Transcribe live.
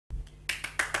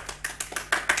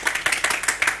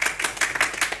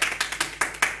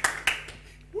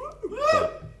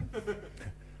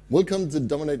Welcome to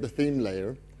Dominate the Theme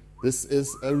layer. This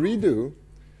is a redo.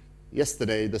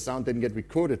 Yesterday, the sound didn't get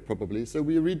recorded properly, so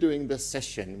we're redoing this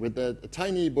session with a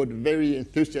tiny but very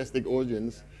enthusiastic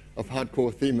audience of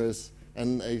hardcore themers,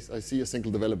 and I see a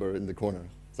single developer in the corner.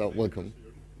 So welcome.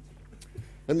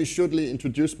 Let me shortly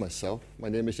introduce myself. My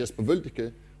name is Jesper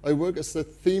Wøldike. I work as a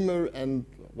themer and,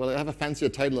 well, I have a fancier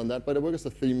title on that, but I work as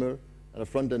a themer and a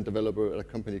front-end developer at a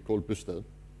company called bloated.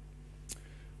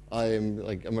 I'm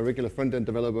a regular front-end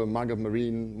developer, markup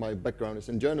marine. My background is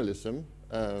in journalism.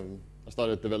 I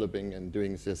started developing and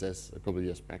doing CSS a couple of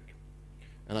years back.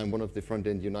 And I'm one of the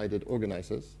Front-End United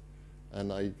organizers.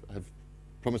 And I have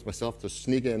promised myself to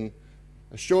sneak in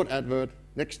a short advert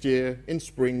next year in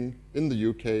spring in the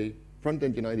UK,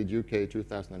 Front-End United UK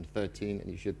 2013, and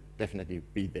you should definitely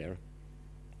be there.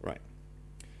 Right.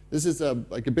 This is a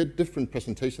bit different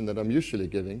presentation that I'm usually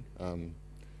giving.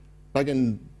 Back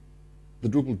in the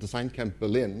Drupal Design Camp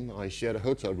Berlin, I shared a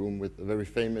hotel room with a very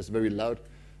famous, very loud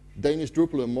Danish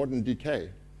Drupaler, Morten DK.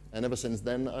 And ever since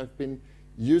then, I've been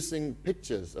using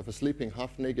pictures of a sleeping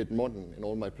half-naked Morten in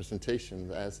all my presentations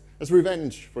as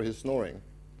revenge for his snoring.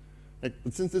 But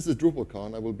since this is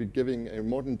DrupalCon, I will be giving a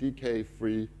Morten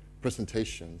DK-free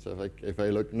presentation. So if I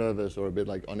look nervous or a bit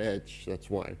on edge, that's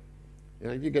why.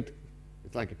 You get,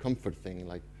 it's like a comfort thing,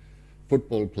 like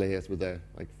football players with their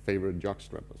favorite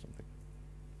jockstrap or something.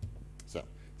 So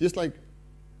just a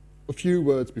few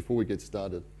words before we get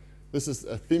started. This is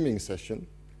a theming session,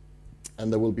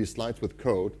 and there will be slides with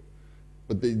code,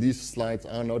 but these slides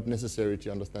are not necessary to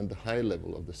understand the high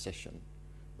level of the session.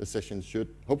 The session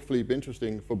should hopefully be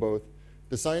interesting for both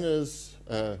designers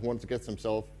who want to get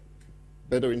themselves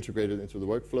better integrated into the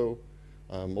workflow,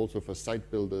 also for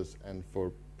site builders and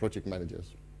for project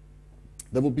managers.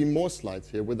 There will be more slides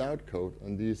here without code,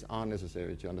 and these are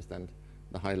necessary to understand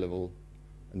the high level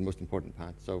and most important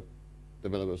part. So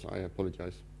developers, I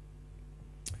apologize.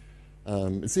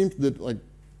 It seems that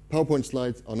PowerPoint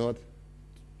slides are not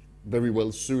very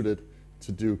well suited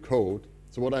to do code.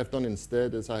 So what I've done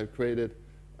instead is I've created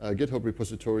a GitHub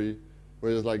repository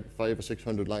where there's 500 or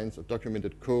 600 lines of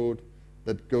documented code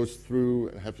that goes through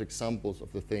and has examples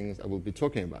of the things I will be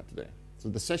talking about today. So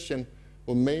the session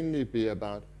will mainly be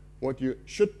about what you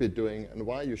should be doing and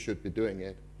why you should be doing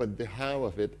it, but the how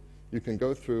of it you can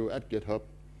go through at GitHub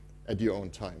at your own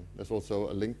time. There's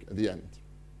also a link at the end.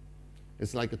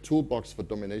 It's like a toolbox for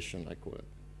domination, I call it.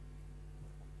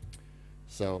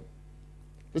 So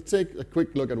let's take a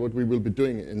quick look at what we will be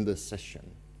doing in this session.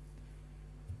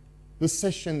 This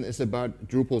session is about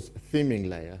Drupal's theming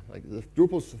layer.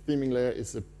 Drupal's theming layer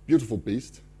is a beautiful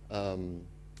beast.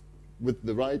 With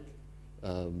the right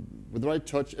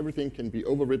touch, everything can be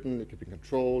overwritten, it can be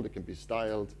controlled, it can be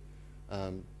styled.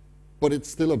 But it's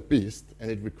still a beast, and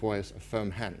it requires a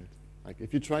firm hand.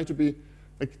 If you try to be,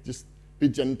 just be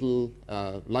gentle,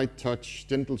 light touch,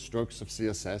 gentle strokes of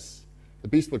CSS, the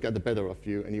beast will get the better of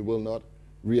you, and you will not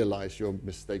realize your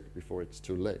mistake before it's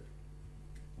too late.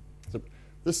 So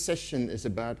this session is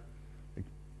about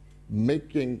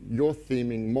making your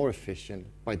theming more efficient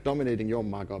by dominating your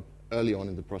markup early on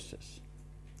in the process.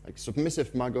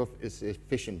 Submissive markup is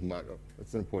efficient markup.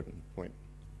 That's an important point.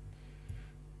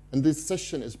 And this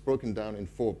session is broken down in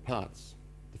 4 parts.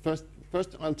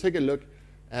 First, I'll take a look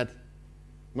at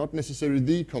not necessarily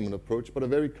the common approach, but a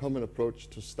very common approach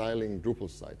to styling Drupal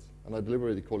sites. And I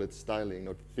deliberately call it styling,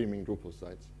 not theming Drupal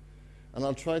sites. And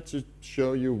I'll try to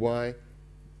show you why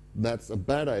that's a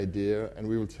bad idea, and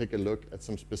we will take a look at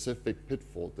some specific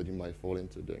pitfalls that you might fall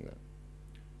into doing that.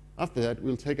 After that,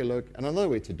 we'll take a look at another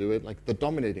way to do it, like the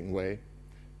dominating way,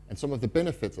 and some of the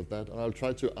benefits of that, and I'll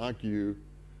try to argue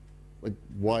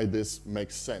why this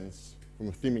makes sense from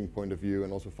a theming point of view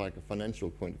and also from a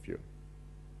financial point of view.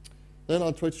 Then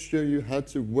I'll try to show you how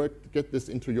to get this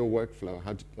into your workflow,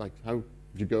 how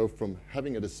you go from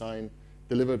having a design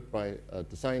delivered by a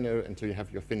designer until you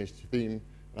have your finished theme,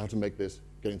 and how to make this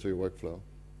get into your workflow.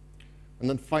 And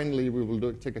then finally, we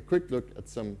will take a quick look at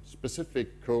some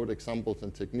specific code examples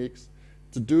and techniques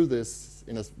to do this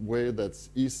in a way that's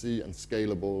easy and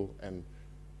scalable and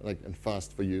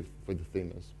fast for you, for the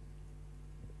themers.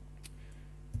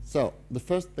 So the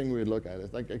first thing we look at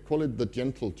is, I call it the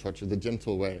gentle touch, or the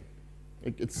gentle way.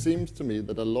 It seems to me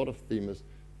that a lot of themers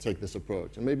take this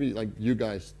approach. And maybe you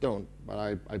guys don't, but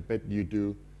I bet you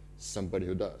do somebody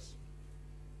who does.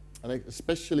 And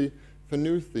especially for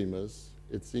new themers,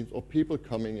 it seems, or people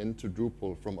coming into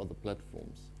Drupal from other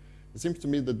platforms, it seems to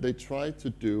me that they try to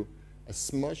do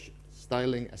as much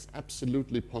styling as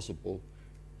absolutely possible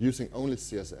using only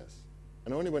CSS.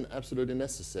 And only when absolutely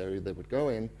necessary, they would go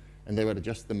in and they would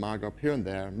adjust the markup here and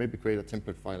there, maybe create a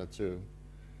template file or two.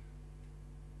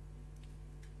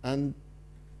 And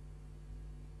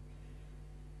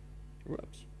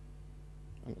Whoops.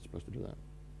 I'm not supposed to do that.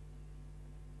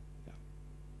 Yeah.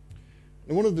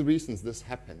 And one of the reasons this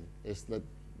happened is that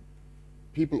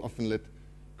people often let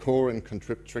core and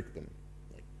contrib trick them.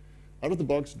 Like, out of the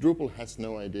box, Drupal has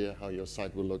no idea how your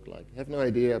site will look like. You have no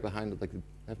idea behind it,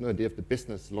 have no idea of the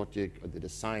business logic or the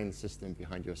design system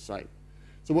behind your site.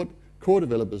 So what core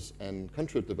developers and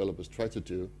Contrib developers try to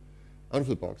do out of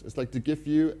the box is like to give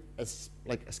you as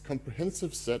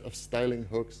comprehensive set of styling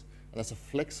hooks and as a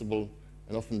flexible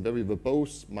and often very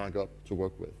verbose markup to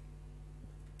work with.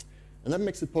 And that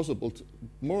makes it possible to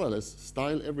more or less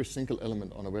style every single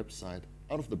element on a website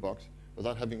out of the box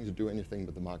without having to do anything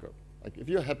with the markup. Like if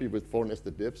you're happy with 4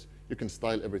 nested divs, you can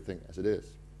style everything as it is.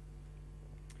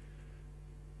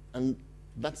 And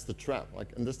that's the trap,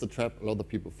 and that's the trap a lot of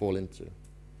people fall into.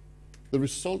 The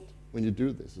result when you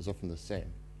do this is often the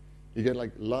same. You get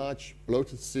like large,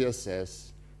 bloated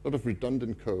CSS, a lot of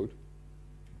redundant code.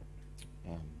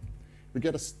 We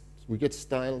get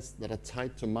styles that are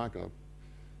tied to markup.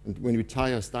 And when we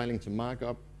tie our styling to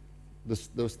markup,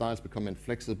 those styles become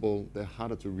inflexible, they're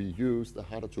harder to reuse, they're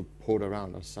harder to port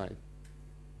around our site.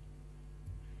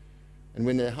 And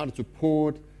when they're harder to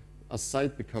port, our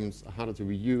site becomes harder to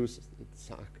reuse,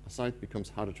 our site becomes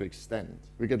harder to extend.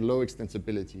 We get low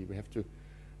extensibility. We have to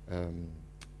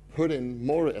put in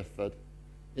more effort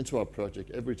into our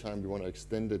project every time we want to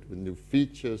extend it with new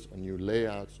features or new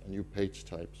layouts or new page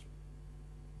types.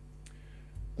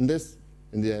 And this,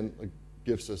 in the end,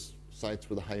 gives us sites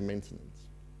with a high maintenance.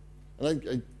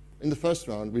 And in the first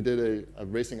round, we did a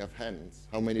raising of hands,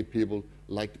 how many people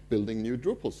liked building new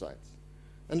Drupal sites.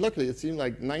 And luckily, it seemed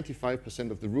like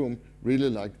 95% of the room really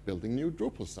liked building new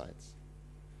Drupal sites.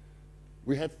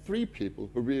 We had 3 people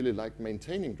who really liked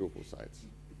maintaining Drupal sites.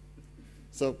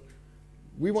 So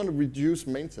we want to reduce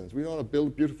maintenance. We want to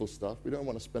build beautiful stuff. We don't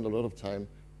want to spend a lot of time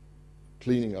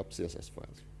cleaning up CSS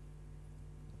files.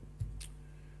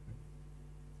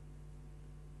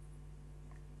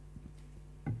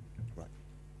 Right.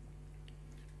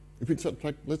 If we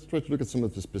let's try to look at some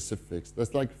of the specifics.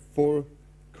 There's like 4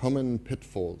 common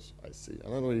pitfalls I see. I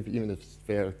don't know even if it's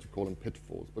fair to call them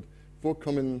pitfalls, but 4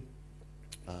 common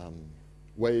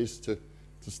ways to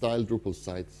style Drupal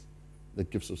sites that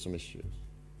gives us some issues.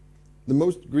 The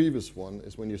most grievous one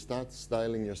is when you start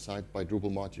styling your site by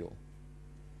Drupal module.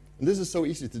 And this is so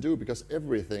easy to do because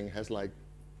everything has like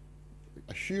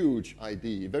a huge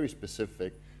ID, very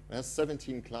specific. It has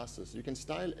 17 classes. You can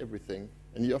style everything,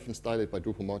 and you often style it by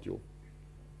Drupal module.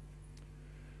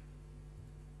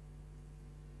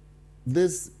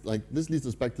 This leads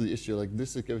us back to the issue,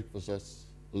 this gives us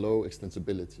low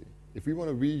extensibility. If we want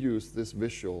to reuse this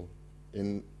visual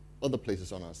in other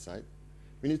places on our site,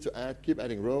 we need to keep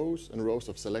adding rows and rows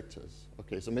of selectors.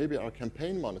 Okay, so maybe our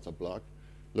campaign monitor block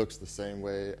looks the same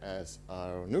way as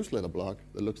our newsletter block,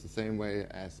 that looks the same way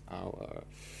as our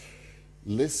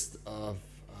list of,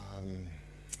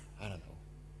 I don't know,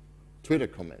 Twitter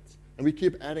comments. And we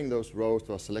keep adding those rows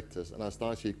to our selectors, and our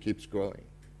style sheet keeps growing.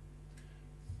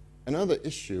 Another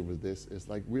issue with this is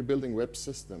we're building web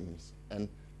systems, and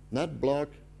that block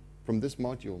from this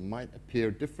module might appear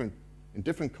in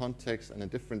different contexts and in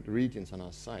different regions on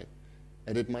our site,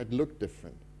 and it might look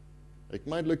different. It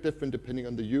might look different depending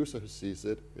on the user who sees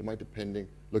it. It might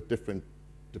look different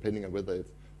depending on whether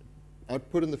it's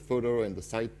output in the footer, in the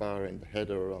sidebar, in the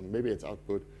header, or maybe it's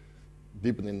output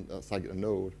deeper in a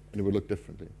node, and it will look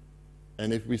differently.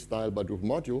 And if we style by Drupal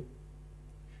module,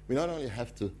 we not only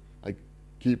have to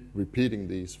keep repeating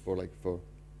these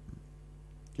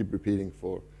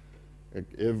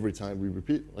every time we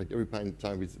repeat, every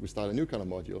time we start a new kind of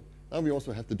module. Now we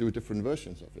also have to do different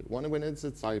versions of it. One when it's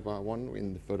at sidebar, one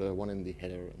in the footer, one in the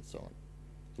header, and so on.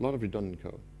 It's a lot of redundant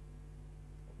code.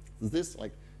 So this,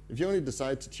 if you only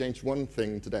decide to change one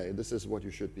thing today, this is what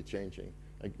you should be changing.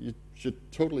 You should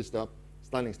totally stop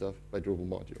styling stuff by Drupal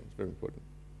module. It's very important.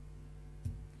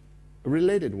 A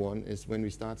related one is when we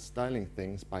start styling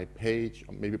things by page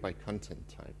or maybe by content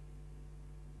type.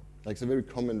 It's a very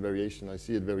common variation. I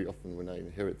see it very often when I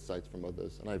inherit sites from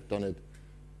others, and I've done it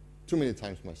too many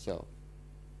times myself.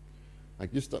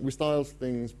 We style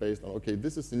things based on, okay,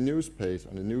 this is the news page.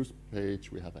 On the news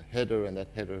page, we have a header, and that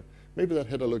header, maybe that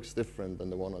header looks different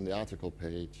than the one on the article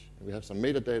page. And we have some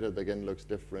metadata that again looks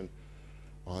different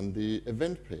on the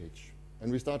event page.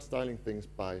 And we start styling things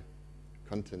by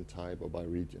content type or by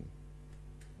region.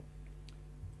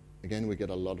 Again, we get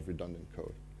a lot of redundant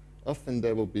code. Often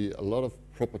there will be a lot of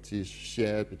properties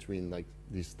shared between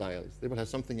these styles. They will have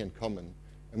something in common,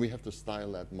 and we have to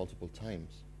style that multiple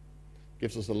times. It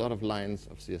gives us a lot of lines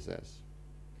of CSS.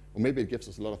 Or maybe it gives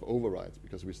us a lot of overrides,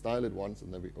 because we style it once,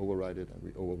 and then we override it, and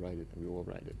we override it, and we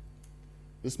override it.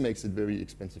 This makes it very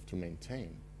expensive to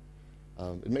maintain.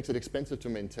 It makes it expensive to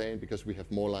maintain because we have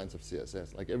more lines of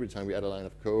CSS. Like every time we add a line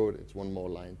of code, it's one more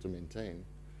line to maintain.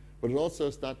 But it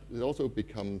also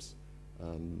becomes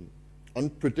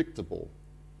unpredictable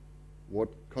what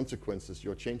consequences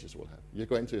your changes will have. You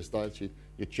go into your style sheet,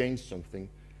 you change something,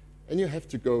 and you have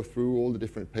to go through all the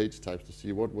different page types to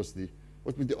see what were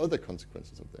the other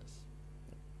consequences of this.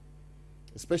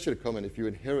 Especially common if you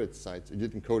inherit sites and you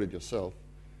didn't code it yourself.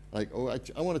 Like, oh,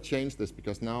 I want to change this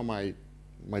because now my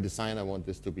design, I want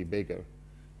this to be bigger.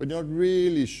 But you're not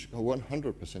really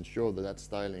 100% sure that that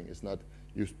styling is not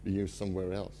used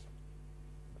somewhere else.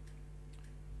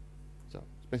 So,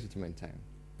 especially to maintain.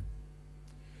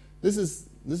 This is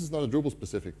not a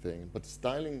Drupal-specific thing, but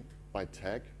styling by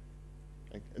tag.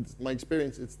 It's my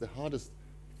experience, it's the hardest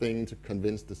thing to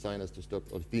convince designers to stop,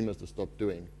 or themers to stop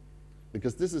doing.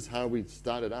 Because this is how we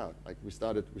started out. Like we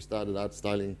started out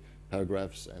styling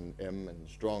paragraphs and M and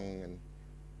strong and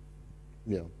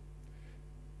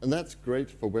and that's great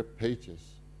for web pages.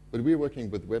 But we're working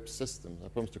with web systems. I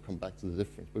promise to come back to the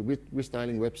difference. But we're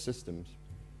styling web systems.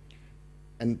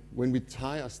 And when we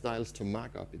tie our styles to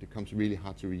markup, it becomes really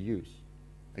hard to reuse.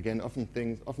 Again, often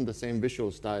the same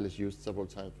visual style is used several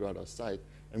times throughout our site.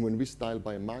 And when we style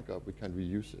by a markup, we can't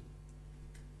reuse it.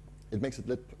 It makes it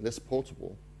less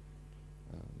portable.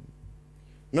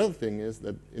 Another thing is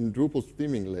that in Drupal's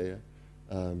theming layer,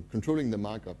 controlling the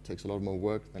markup takes a lot more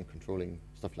work than controlling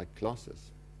stuff like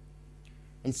classes.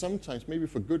 And sometimes, maybe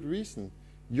for good reason,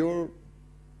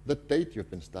 the date you've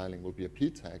been styling will be a p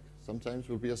tag, sometimes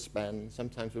will be a span,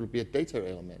 sometimes will be a data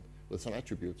element with some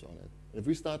attributes on it. If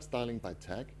we start styling by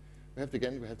tag, we have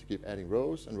to keep adding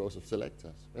rows and rows of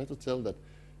selectors. We have to tell that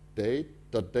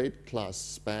date class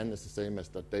span is the same as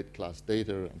date class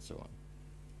data and so on.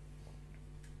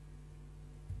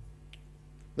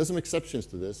 There's some exceptions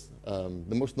to this.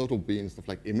 The most notable being stuff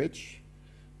like image,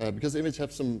 because image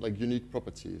have some unique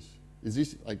properties. It's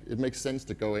easy, it makes sense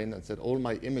to go in and say all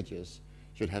my images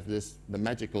should have the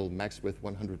magical max width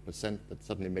 100% that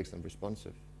suddenly makes them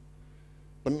responsive.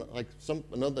 But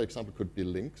another example could be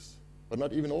links, but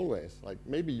not even always. Like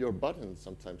maybe your button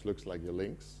sometimes looks like your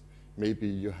links. Maybe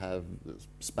you have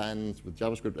spans with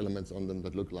JavaScript elements on them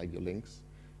that look like your links.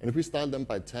 And if we style them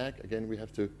by tag, again, we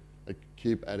have to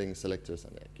keep adding selectors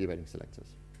and keep adding selectors.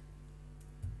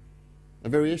 A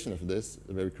variation of this,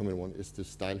 a very common one, is to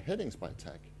style headings by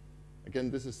tag.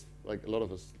 Again, this is a lot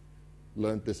of us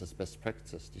learned this as best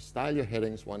practice. You style your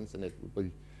headings once and it will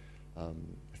be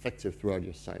effective throughout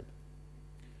your site.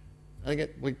 And again,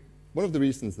 one of the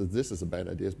reasons that this is a bad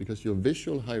idea is because your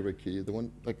visual hierarchy,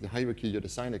 the hierarchy your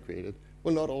designer created,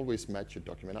 will not always match your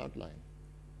document outline.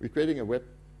 We're creating a web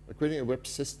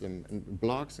system, and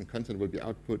blogs and content will be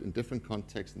output in different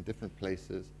contexts, in different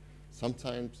places,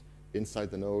 sometimes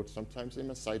inside the node, sometimes in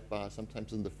a sidebar,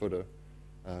 sometimes in the footer.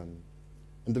 And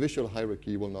the visual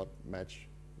hierarchy will not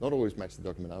always match the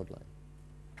document outline.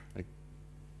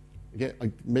 Again,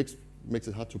 it makes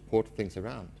it hard to port things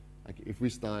around. Like if we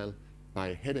style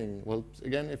by heading, well,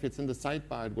 again, if it's in the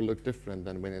sidebar, it will look different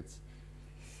than when it's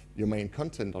your main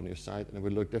content on your site, and it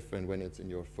will look different when it's in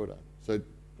your footer. So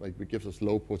it gives us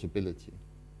low portability.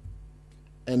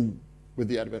 And with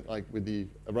the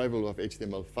arrival of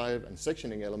HTML5 and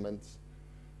sectioning elements,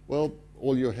 well,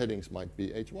 all your headings might be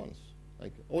H1s.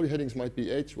 All your headings might be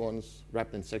H1s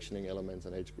wrapped in sectioning elements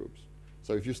and H groups.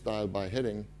 So if you style by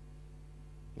heading,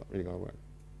 not really going to work.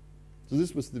 So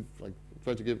this was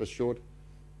try to give a short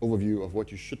overview of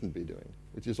what you shouldn't be doing,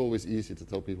 which is always easy to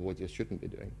tell people what you shouldn't be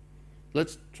doing.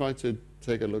 Let's try to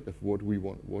take a look at what we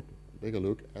want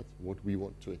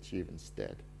to achieve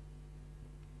instead.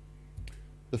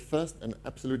 The first and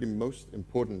absolutely most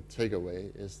important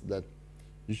takeaway is that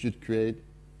you should create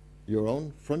your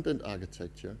own front-end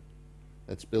architecture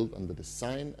that's built on the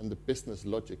design and the business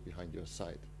logic behind your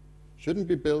site. Shouldn't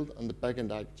be built on the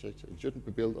back-end architecture. It shouldn't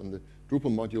be built on the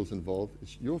Drupal modules involved.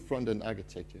 Your front-end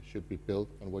architecture should be built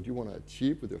on what you want to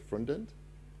achieve with your front-end,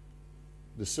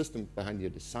 the system behind your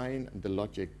design, and the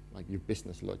logic, your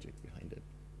business logic behind it.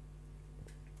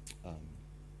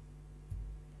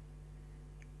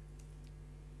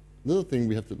 Another thing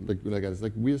we have to look at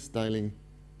is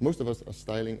most of us are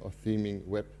styling or theming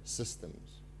web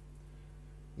systems,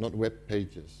 not web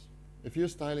pages. If you're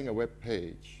styling a web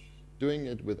page, doing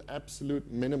it with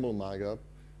absolute minimal markup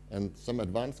and some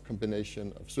advanced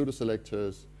combination of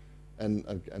pseudo-selectors and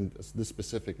this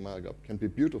specific markup can be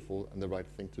beautiful and the right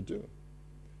thing to do.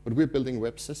 But we're building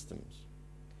web systems.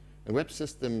 And web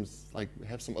systems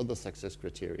have some other success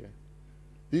criteria.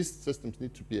 These systems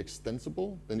need to be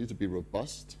extensible, they need to be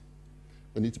robust,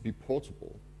 they need to be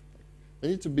portable. They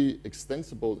need to be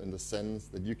extensible in the sense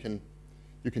that you can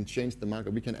You can change the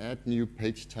markup. We can add new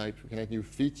page types. We can add new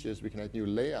features. We can add new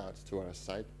layouts to our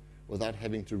site without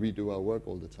having to redo our work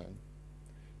all the time.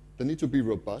 They need to be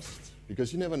robust,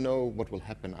 because you never know what will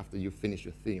happen after you finish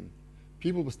your theme.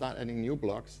 People will start adding new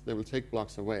blocks. They will take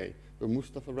blocks away. They'll move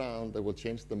stuff around. They will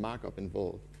change the markup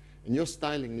involved. And your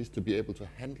styling needs to be able to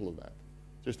handle that.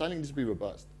 So your styling needs to be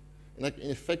robust. And like, in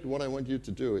effect, what I want you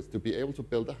to do is to be able to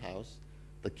build a house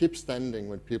that keeps standing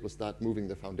when people start moving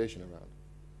the foundation around.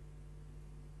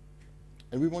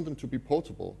 And we want them to be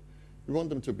portable. We want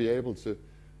them to be able to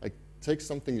like, take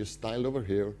something you styled over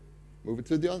here, move it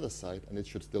to the other side, and it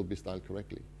should still be styled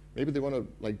correctly. Maybe they want to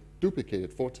like, duplicate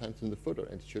it 4 times in the footer,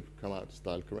 and it should come out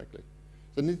styled correctly.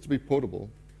 So it needs to be portable.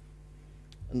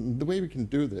 And the way we can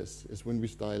do this is when we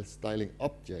styling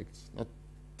objects, not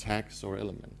tags or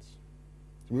elements.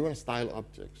 So we want to style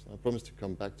objects. I promise to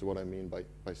come back to what I mean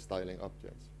by styling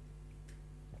objects.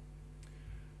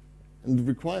 And the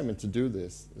requirement to do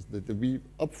this is that we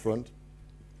upfront,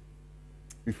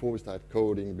 before we start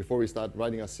coding, before we start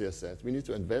writing our CSS, we need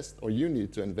to invest, or you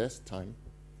need to invest time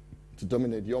to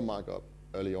dominate your markup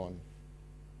early on.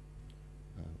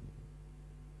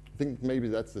 I think maybe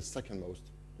that's the second most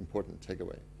important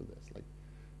takeaway for this. Like,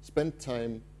 spend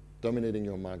time dominating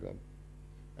your markup.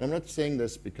 And I'm not saying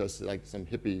this because like some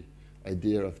hippie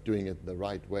idea of doing it the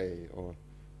right way or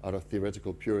out of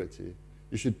theoretical purity.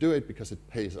 You should do it because it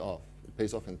pays off. It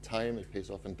pays off in time, it pays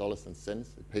off in dollars and cents,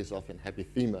 it pays off in happy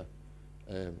thema.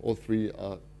 All three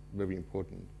are very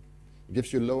important. It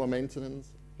gives you lower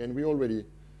maintenance. And we already,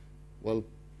 well,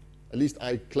 at least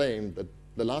I claim that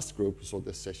the last group who saw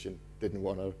this session didn't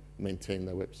want to maintain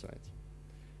their website.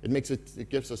 It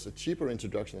gives us a cheaper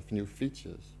introduction of new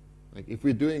features. Like if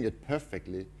we're doing it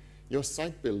perfectly, your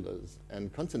site builders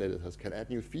and content editors can add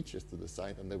new features to the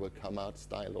site, and they will come out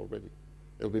styled already.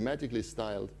 They'll be magically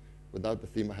styled without the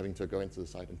theme having to go into the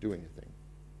site and do anything,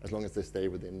 as long as they stay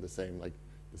within the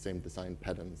same design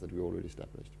patterns that we already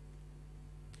established.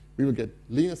 We will get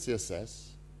leaner CSS.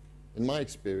 In my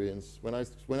experience, when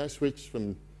I switched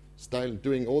from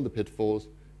doing all the pitfalls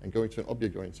and going to an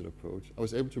object-oriented approach, I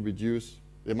was able to reduce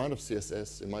the amount of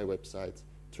CSS in my website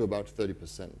to about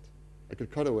 30%. I could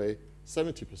cut away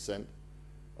 70%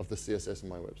 of the CSS in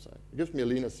my website. It gives me a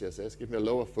leaner CSS, gives me a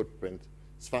lower footprint,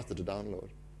 it's faster to download.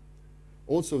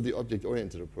 Also, the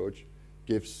object-oriented approach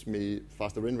gives me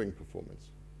faster rendering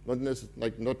performance.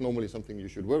 Not normally something you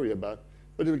should worry about,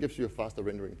 but it gives you a faster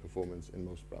rendering performance in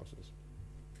most browsers.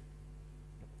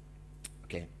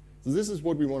 Okay, so this is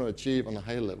what we want to achieve on a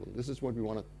higher level. This is what we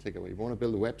want to take away. We want to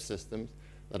build web systems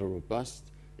that are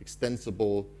robust,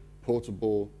 extensible,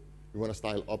 portable. We want to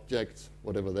style objects,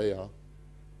 whatever they are,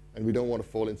 and we don't want to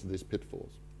fall into these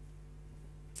pitfalls.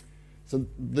 So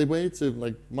the way to,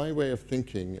 like, my way of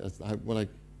thinking is when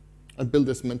I build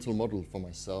this mental model for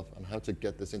myself on how to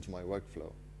get this into my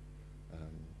workflow.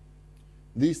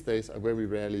 These days, I very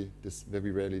rarely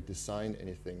design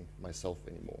anything myself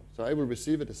anymore. So I will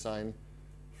receive a design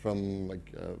from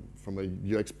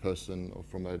a UX person or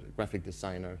from a graphic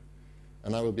designer,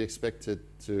 and I will be expected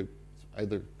to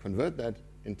either convert that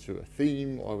into a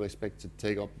theme, or I will expect to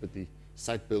take up with the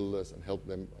site builders and help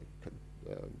them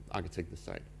architect the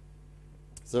site.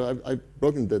 So I've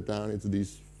broken that down into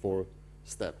these 4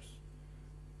 steps.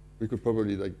 We could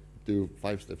probably do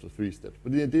 5 steps or 3 steps.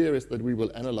 But the idea is that we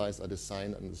will analyze our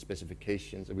design and the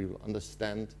specifications, and we will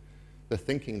understand the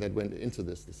thinking that went into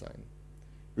this design.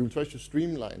 We will try to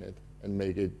streamline it and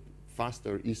make it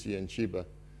faster, easier, and cheaper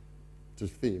to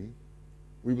theme.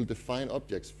 We will define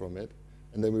objects from it,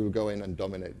 and then we will go in and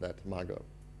dominate that markup.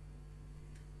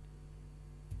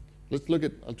 I'll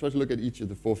try to look at each of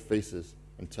the 4 phases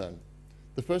in turn.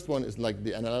 The first one is like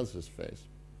the analysis phase.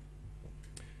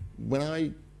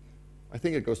 I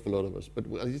think it goes for a lot of us, but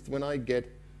at least when I get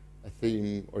a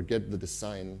theme or get the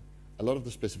design, a lot of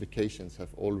the specifications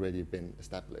have already been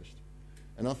established.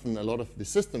 And often a lot of the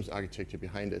systems architecture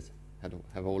behind it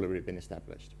have already been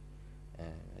established.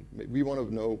 We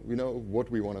know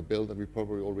what we want to build, and we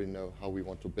probably already know how we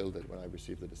want to build it when I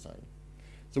receive the design.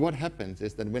 So what happens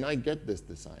is that when I get this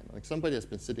design, like somebody has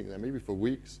been sitting there maybe for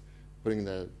weeks, putting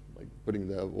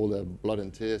all their blood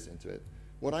and tears into it,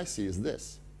 what I see is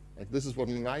this. Like, this is what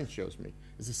my mind shows me.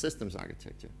 It's a systems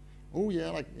architecture. Oh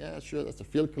yeah, yeah, sure, that's a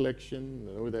field collection.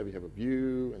 And over there we have a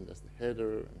view, and there's the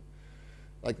header. And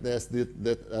like there's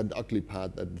that ugly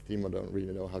part that the themer don't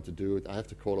really know how to do it. I have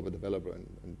to call up a developer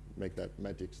and make that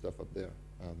magic stuff up there.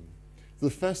 So the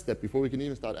first step before we can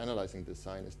even start analyzing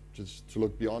design is just to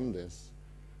look beyond this,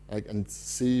 and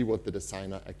see what the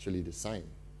designer actually designed.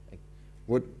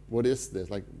 What is this?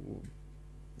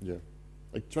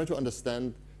 Try to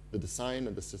understand the design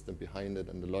and the system behind it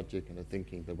and the logic and the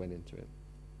thinking that went into it.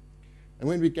 And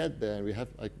when we get there and we have,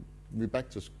 like, we're back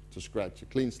to scratch, a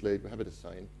clean slate, we have a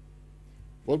design,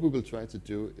 what we will try to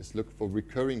do is look for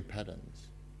recurring patterns.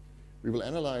 We will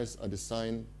analyze our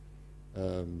design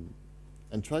and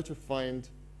try to find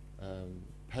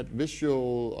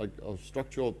visual or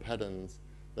structural patterns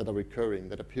that are recurring,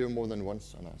 that appear more than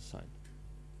once on our site.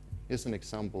 Here's an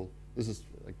example. This is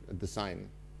like a design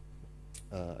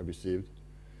I received.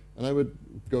 And I would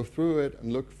go through it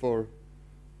and look for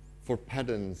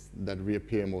patterns that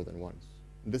reappear more than once.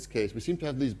 In this case, we seem to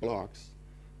have these blocks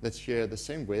that share the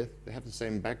same width, they have the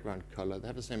same background color, they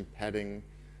have the same padding,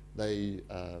 they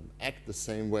act the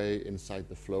same way inside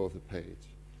the flow of the page.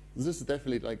 This is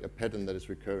definitely like a pattern that is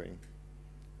recurring.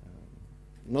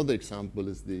 Another example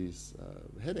is these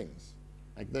headings.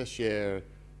 Like they share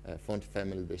font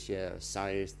family, they share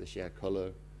size, they share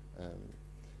color.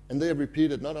 And they are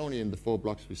repeated not only in the 4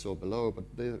 blocks we saw below, but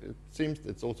it seems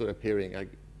it's also appearing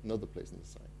like another place in the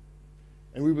site.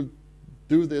 And we will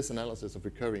do this analysis of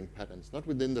recurring patterns, not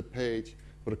within the page,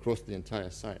 but across the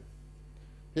entire site.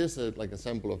 Here's like a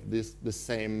sample of the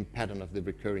same pattern of the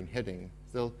recurring heading.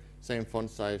 Still same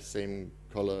font size, same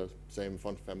color, same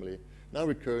font family. Now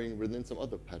recurring within some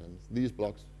other patterns. These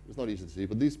blocks, it's not easy to see,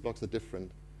 but these blocks are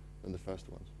different than the first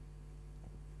ones.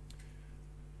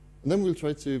 And then we'll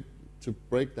try to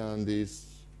break down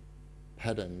these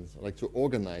patterns, like to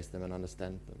organize them and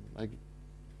understand them. Like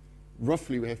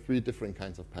roughly we have 3 different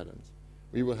kinds of patterns.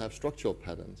 We will have structural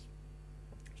patterns.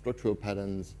 Structural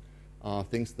patterns are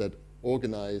things that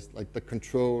organize, like the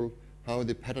control how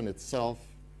the pattern itself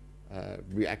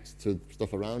reacts to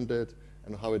stuff around it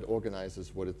and how it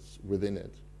organizes what it's within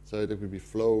it. So there could be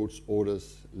flows,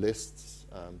 orders, lists,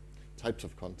 types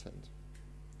of content.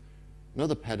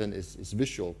 Another pattern is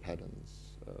visual patterns.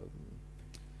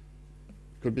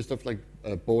 Could be stuff like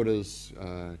borders,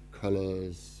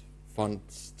 colors,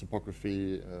 fonts,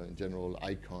 typography, in general,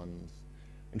 icons,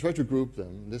 and try to group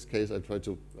them. In this case, I try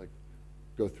to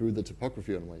go through the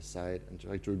typography on my site and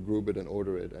try to group it and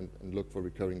order it and look for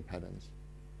recurring patterns.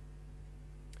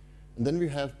 And then we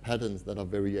have patterns that are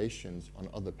variations on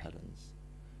other patterns.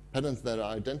 Patterns that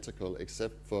are identical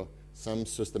except for some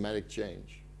systematic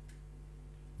change.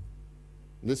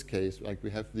 In this case, like we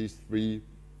have these 3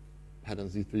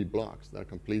 patterns, these 3 blocks that are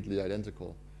completely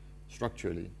identical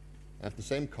structurally. They have the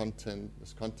same content.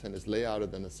 This content is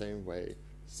layouted in the same way,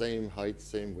 same height,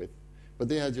 same width. But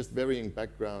they have just varying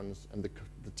backgrounds, and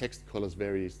the text colors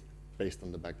varies based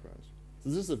on the backgrounds. So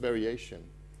this is a variation.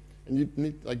 And you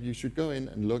need, you should go in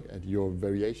and look at your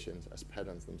variations as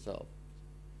patterns themselves.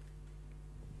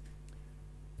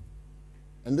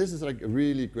 And this is like a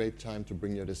really great time to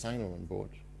bring your designer on board.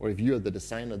 Or if you're the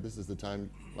designer, this is the time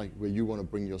where you want to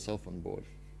bring yourself on board.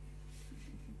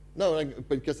 No,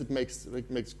 because it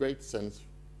makes great sense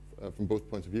from both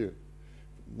points of view.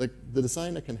 Like the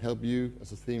designer can help you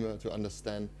as a themer to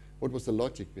understand what was the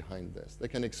logic behind this. They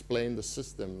can explain the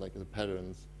system, like the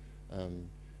patterns.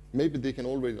 Maybe they can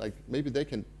already maybe they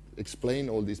can explain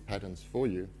all these patterns for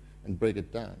you and break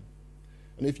it down.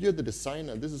 And if you're the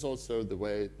designer, this is also the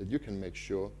way that you can make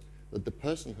sure that the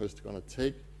person who's going to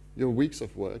take your weeks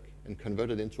of work and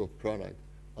convert it into a product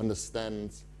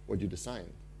understands what you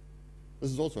designed.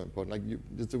 This is also important.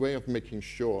 It's a way of making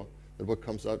sure that what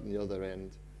comes out in the other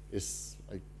end is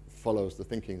follows the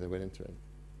thinking that went into it.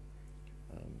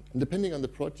 And depending on the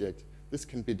project, this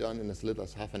can be done in as little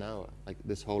as half an hour, like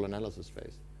this whole analysis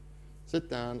phase. Sit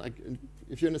down.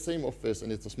 If you're in the same office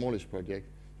and it's a smallish project,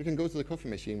 you can go to the coffee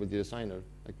machine with your designer,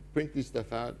 print this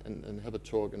stuff out and have a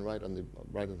talk and write on the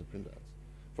printouts.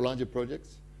 For larger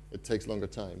projects, it takes longer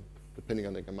time, depending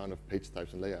on the amount of page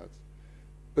types and layouts.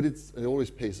 But it always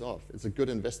pays off. It's a good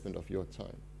investment of your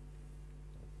time.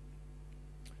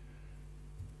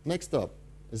 Next up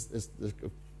is the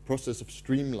process of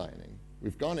streamlining.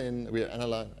 We've gone in, we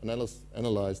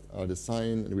analyzed our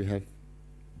design, and we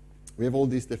have all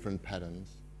these different patterns.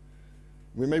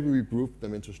 Maybe we group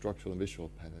them into structural and visual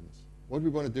patterns. What we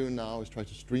want to do now is try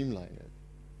to streamline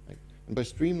it. And by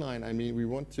streamline, I mean we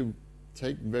want to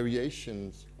take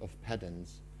variations of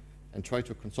patterns and try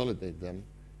to consolidate them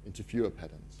into fewer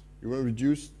patterns. We want to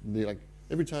reduce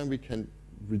every time we can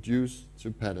reduce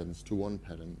 2 patterns to 1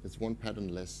 pattern, it's 1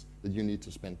 pattern less that you need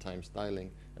to spend time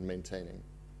styling and maintaining.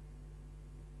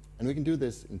 And we can do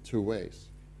this in 2 ways.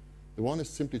 The one is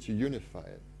simply to unify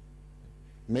it.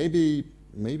 Maybe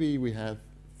we have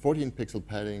 14 pixel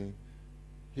padding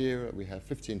here, we have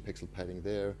 15 pixel padding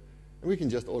there, and we can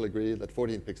just all agree that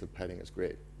 14 pixel padding is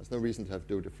great. There's no reason to have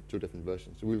 2 different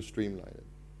versions, so we'll streamline it.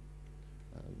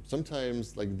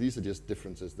 Sometimes these are just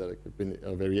differences that have been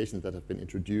variations that have been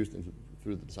introduced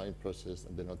through the design process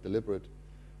and they're not deliberate.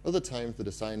 Other times the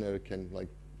designer can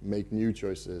make new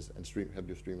choices and help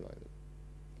you streamline it.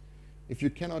 If you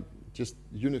cannot just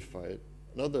unify it,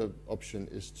 another option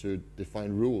is to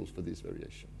define rules for these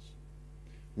variations.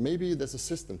 Maybe there's a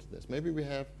system to this. Maybe we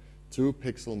have 2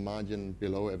 pixel margin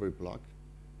below every block.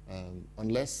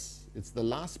 Unless it's the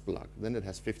last block, then it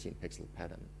has 15 pixel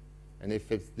pattern. And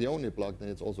if it's the only block, then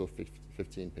it's also a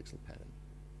 15 pixel pattern.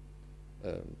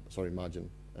 Margin.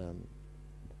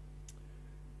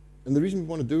 And the reason we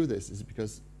want to do this is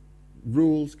because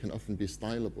rules can often be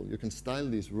stylable. You can style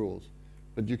these rules,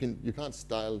 but you can't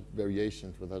style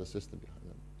variations without a system behind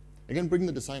them. Again, bring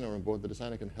the designer on board. The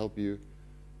designer can help you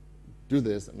do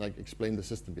this and like explain the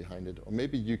system behind it. Or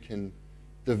maybe you can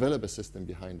develop a system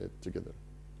behind it together.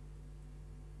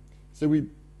 So we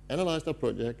analyzed our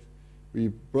project. We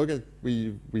broke it.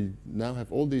 We now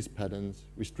have all these patterns.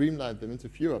 We streamlined them into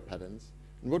fewer patterns.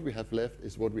 And what we have left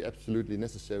is what we absolutely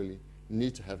necessarily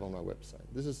need to have on our website.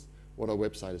 This is what our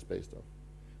website is based off.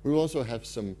 We will also have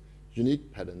some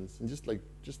unique patterns, and just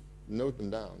note them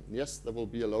down. Yes, there will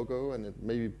be a logo, and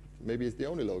maybe it's the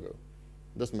only logo.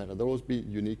 It doesn't matter. There will always be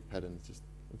unique patterns.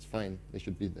 It's fine. They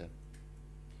should be there.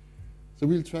 So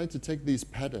we'll try to take these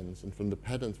patterns, and from the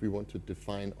patterns we want to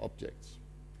define objects.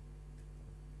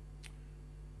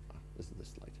 This is the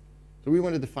slide. So we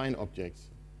want to define objects,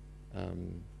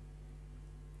 and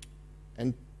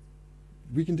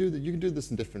we can do that. You can do this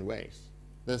in different ways.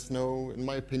 In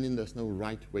my opinion, there's no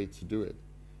right way to do it.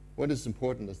 What is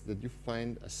important is that you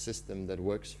find a system that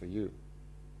works for you.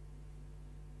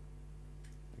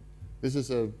 This is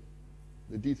the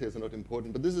details are not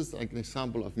important, but this is like an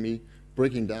example of me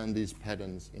breaking down these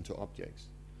patterns into objects.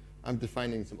 I'm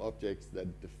defining some objects that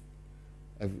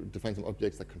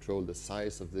control the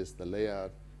size of this, the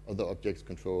layout. Other objects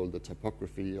control the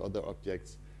typography. Other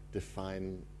objects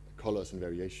define colors and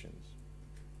variations.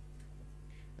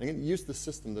 And again, use the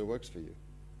system that works for you.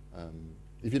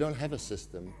 If you don't have a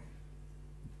system,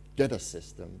 get a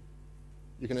system.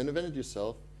 You can invent it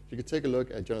yourself. You could take a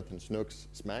look at Jonathan Snook's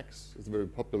SMAX. It's a very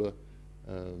popular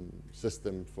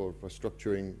system for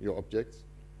structuring your objects.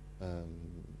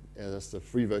 There's a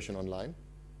free version online.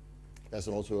 There's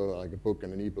also like a book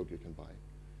and an ebook you can buy.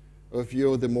 Or if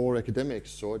you're the more academic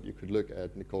sort, you could look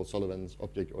at Nicole Sullivan's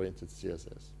object-oriented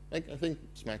CSS. I think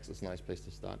SMAX is a nice place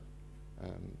to start.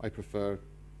 I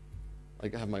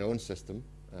have my own system.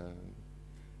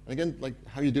 And again, like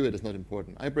how you do it is not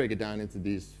important. I break it down into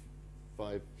these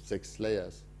 5, 6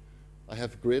 layers. I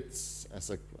have grids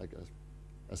as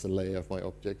a layer of my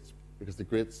objects, because the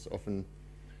grids often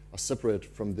are separate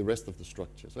from the rest of the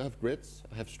structure. So I have grids.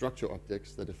 I have structure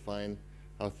objects that define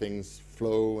how things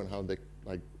flow and how they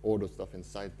order stuff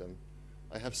inside them.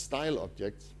 I have style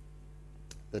objects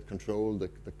that control the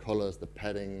colors, the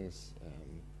paddings,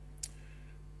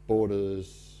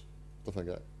 borders, stuff like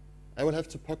that. I will have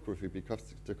typography,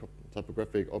 because the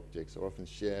typographic objects are often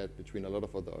shared between a lot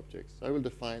of other objects. So I will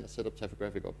define a set of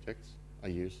typographic objects I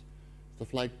use.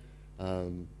 Stuff like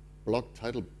block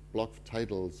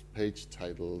titles, page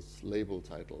titles, label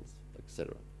titles,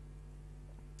 etc.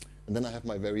 And then I have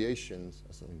my variations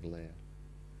as a layer.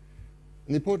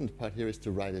 And the important part here is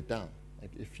to write it down.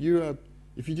 Like if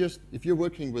you're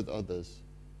working with others,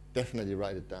 definitely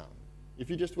write it down. If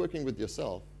you're just working with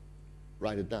yourself,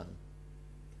 write it down.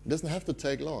 It doesn't have to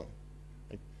take long.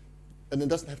 And it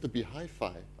doesn't have to be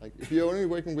hi-fi. If you're only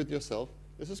working with yourself,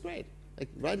 this is great.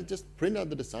 Write it, just print out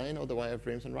the design or the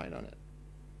wireframes and write on it.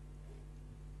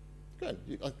 Good.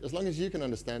 As long as you can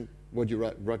understand what you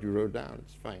wrote down,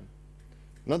 it's fine.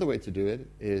 Another way to do it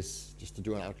is just to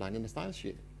do an outline in the style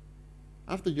sheet.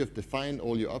 After you've defined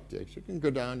all your objects, you can go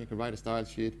down, you can write a style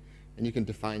sheet, and you can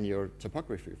define your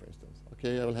typography, for instance.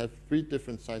 Okay, I will have 3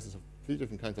 different sizes of 3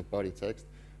 different kinds of body text.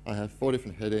 I have 4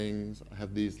 different headings. I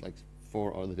have these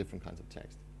 4 other different kinds of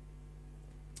text.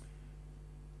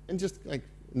 And just in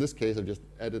this case,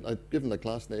 I've given the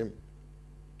class name,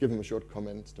 given them a short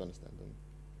comment to understand them.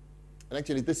 And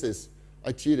actually,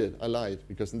 I cheated, I lied,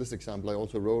 because in this example, I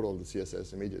also wrote all the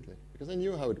CSS immediately, because I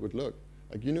knew how it would look.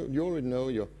 You already know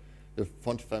your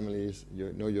font families,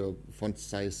 you know your font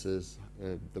sizes,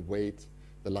 the weight,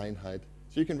 the line height.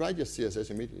 So you can write your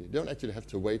CSS immediately. You don't actually have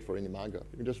to wait for any markup.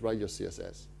 You can just write your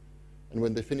CSS. And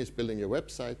when they finish building your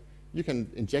website, you can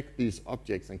inject these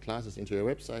objects and classes into your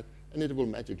website, and it will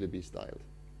magically be styled.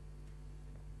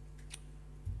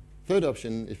 Third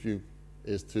option,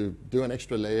 is to do an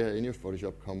extra layer in your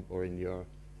Photoshop comp or in your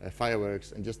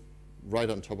Fireworks and just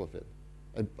write on top of it.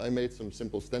 I made some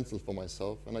simple stencils for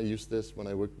myself, and I use this when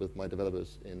I work with my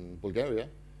developers in Bulgaria.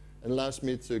 It allows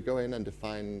me to go in and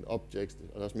define objects.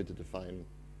 It allows me to define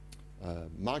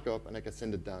markup, and I can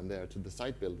send it down there to the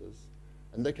site builders.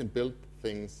 And they can build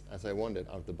things as I want it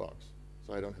out of the box.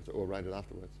 so I don't have to overwrite it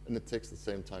afterwards. And it takes the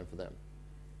same time for them.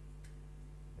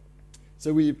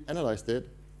 So we analyzed it,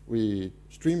 we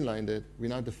streamlined it, we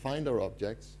now defined our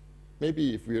objects.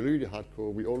 Maybe if we're really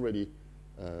hardcore, we already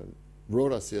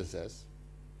wrote our CSS.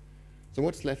 So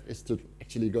what's left is to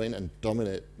actually go in and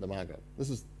dominate the markup. This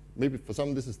is, maybe for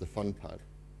some, this is the fun part.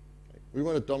 We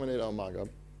want to dominate our markup.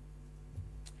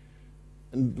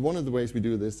 And one of the ways we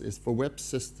do this is for web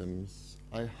systems,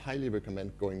 I highly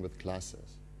recommend going with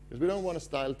classes. Because we don't want to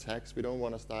style tags, we don't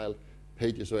want to style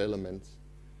pages or elements.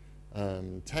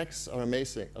 Tags are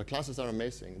amazing, or classes are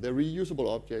amazing. They're reusable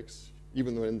objects,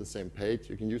 even though in the same page.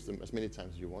 You can use them as many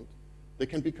times as you want. They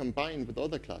can be combined with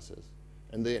other classes,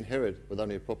 and they inherit without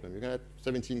any problem. You can add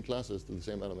 17 classes to the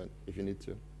same element if you need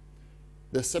to.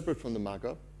 They're separate from the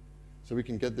markup, so we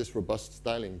can get this robust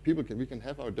styling. We can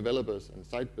have our developers and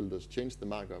site builders change the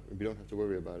markup, and we don't have to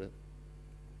worry about it.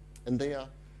 And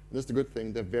that's the good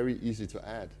thing, they're very easy to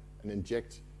add and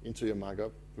inject into your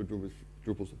markup with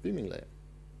Drupal's theming layer.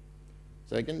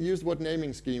 So I can use what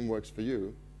naming scheme works for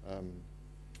you,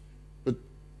 but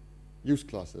use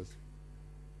classes.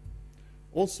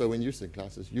 Also, when using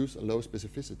classes, use a low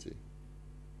specificity.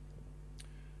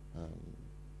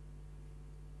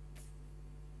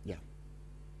 Yeah.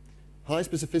 High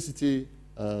specificity,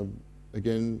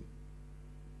 again,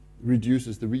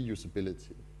 reduces the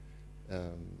reusability.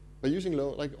 By using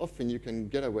low, like often you can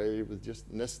get away with just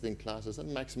nesting classes at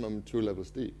maximum 2 levels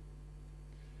deep.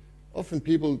 Often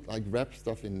people like wrap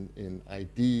stuff in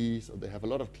IDs, or they have a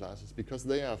lot of classes because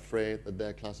they are afraid that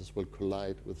their classes will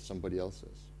collide with somebody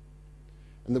else's.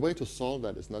 And the way to solve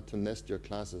that is not to nest your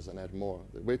classes and add more.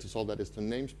 The way to solve that is to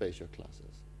namespace your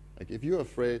classes. Like if you're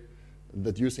afraid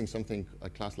that using something, a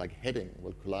class like heading,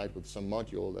 will collide with some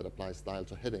module that applies style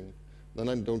to heading, then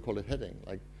I don't call it heading.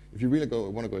 Like if you really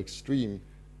want to go extreme,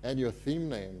 add your theme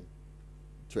name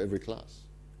to every class.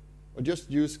 Or just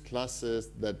use classes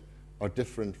that are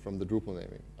different from the Drupal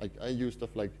naming. Like I use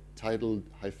stuff like title-blog,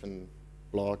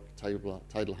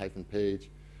 title-page.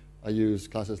 I use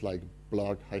classes like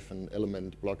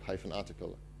blog-element,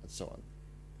 blog-article, and so on.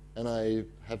 And I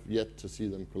have yet to see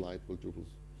them collide with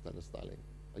Drupal's standard styling.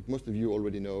 Like most of you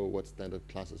already know what standard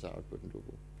classes are output in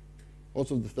Drupal.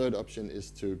 Also, the third option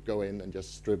is to go in and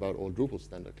just strip out all Drupal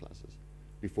standard classes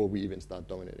before we even start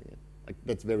dominating it. Like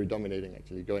that's very dominating,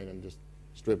 actually, go in and just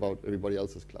strip out everybody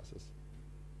else's classes.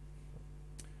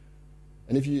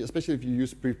 And especially if you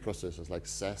use preprocessors like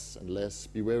SAS and less,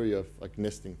 be wary of like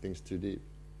nesting things too deep.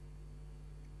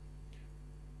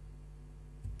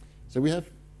 So we have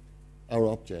our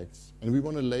objects, and we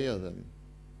want to layer them.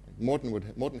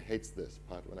 Morten hates this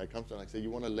part when I come to, like, say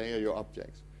you want to layer your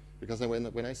objects, because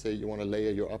when I say you want to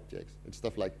layer your objects, it's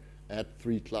stuff like add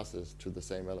 3 classes to the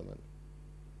same element.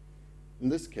 In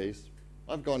this case,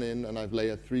 I've gone in and I've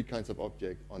layered 3 kinds of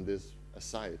object on this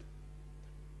aside.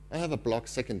 I have a block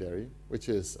secondary, which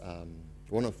is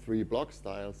one of 3 block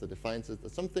styles that defines it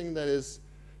as something that is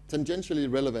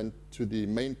tangentially relevant to the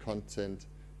main content,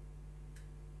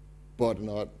 but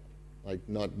not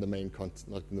the main content,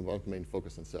 not the main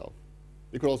focus itself.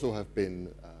 It could also have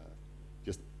been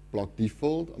just block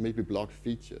default or maybe block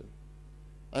featured.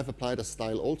 I've applied a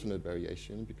style alternate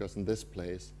variation because in this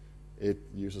place it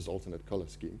uses alternate color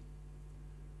scheme.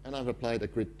 And I've applied a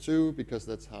grid 2 because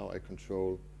that's how I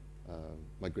control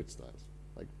my grid styles.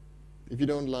 Like, if you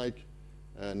don't like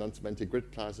non-semantic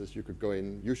grid classes, you could go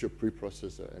in, use your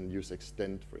preprocessor, and use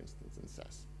extend, for instance, in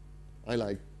SAS.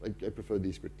 I prefer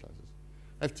these grid classes.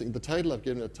 I've taken the title, I've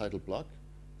given it a title block,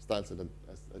 styles it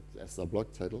as a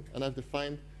block title, and I've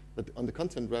defined that on the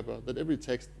content wrapper that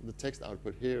the text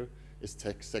output here is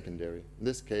text secondary. In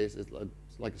this case, it's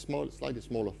like a slightly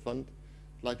smaller font,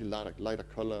 slightly lighter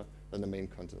color than the main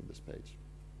content of this page.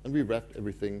 And we wrapped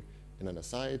everything in an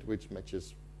aside, which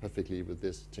matches perfectly with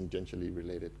this tangentially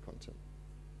related content.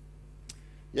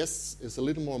 Yes, it's a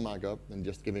little more markup than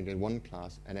just giving it one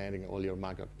class and adding all your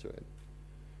markup to it.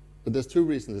 But there's 2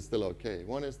 reasons it's still okay.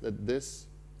 One is that this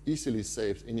easily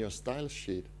saves in your style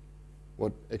sheet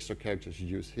what extra characters you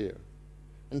use here.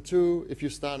 And 2, if you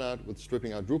start out with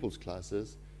stripping out Drupal's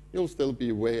classes, you'll still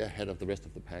be way ahead of the rest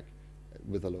of the pack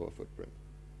with a lower footprint.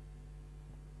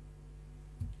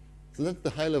 So that's the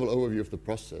high-level overview of the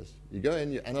process. You go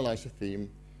in, you analyze a theme,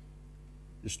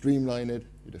 you streamline it,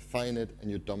 you define it,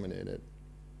 and you dominate it.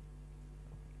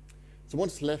 So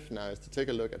what's left now is to take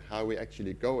a look at how we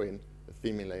actually go in the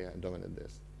theming layer and dominate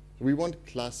this. So we want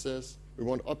classes, we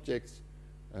want objects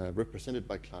represented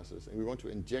by classes, and we want to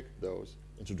inject those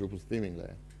into Drupal's theming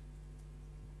layer.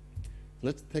 So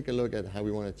let's take a look at how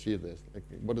we want to achieve this. Like,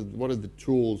 what are the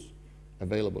tools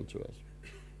available to us?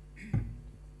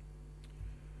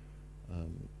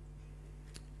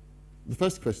 the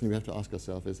first question we have to ask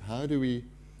ourselves is, how do we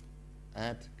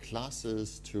add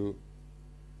classes to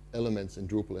elements in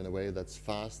Drupal in a way that's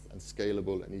fast and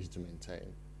scalable and easy to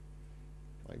maintain?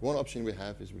 Like, one option we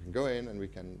have is we can go in and we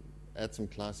can add some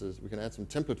classes. We can add some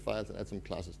template files and add some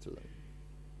classes to them.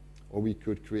 Or we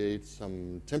could create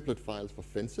some template files for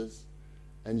fences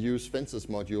and use fences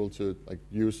module to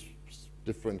use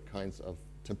different kinds of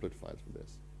template files for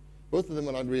this. Both of them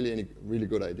are not really any really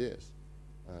good ideas.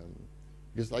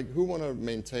 Because who want to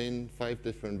maintain 5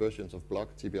 different versions of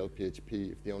block, TBL,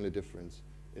 PHP if the only difference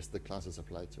is the classes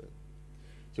applied to it?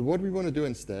 So what we want to do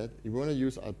instead, we want to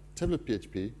use our template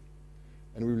PHP,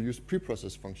 and we will use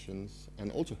preprocess functions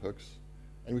and also hooks,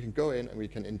 and we can go in and we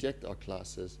can inject our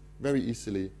classes very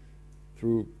easily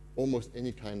through almost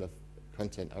any kind of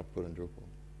content output in Drupal.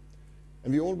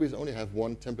 And we always only have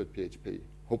one template PHP,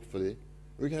 hopefully.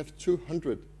 We can have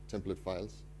 200 template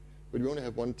files, but we only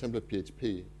have one template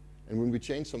PHP. And when we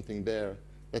change something there,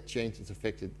 that change is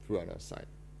affected throughout our site.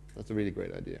 That's a really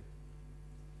great idea.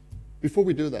 Before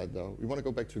we do that, though, we want to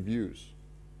go back to views.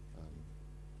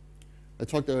 I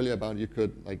talked earlier about you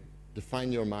could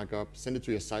define your markup, send it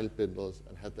to your site builders,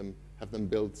 and have them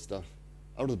build stuff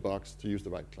out of the box to use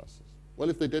the right classes. Well,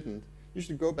 if they didn't, you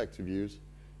should go back to views.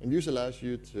 And views allows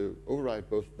you to override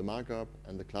both the markup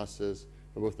and the classes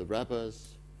for both the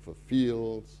wrappers, for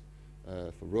fields,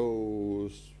 for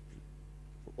rows,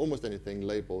 for almost anything,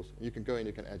 labels. And you can go in,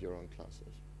 you can add your own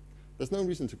classes. There's no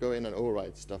reason to go in and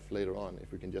override stuff later on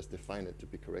if we can just define it to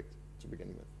be correct to begin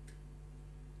with.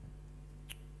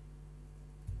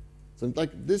 So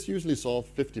this usually solves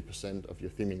 50% of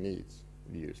your theming needs.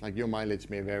 Your mileage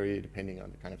may vary depending on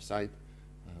the kind of site.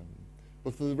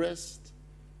 But for the rest,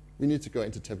 we need to go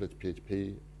into template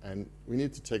PHP, and we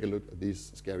need to take a look at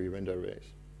these scary render arrays.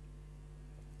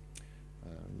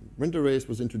 Render arrays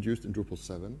was introduced in Drupal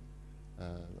 7,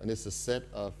 and it's a set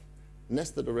of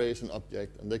nested arrays and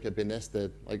objects, and they can be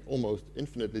nested almost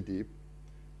infinitely deep.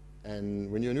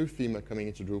 And when you're a new themer coming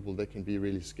into Drupal, they can be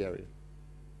really scary.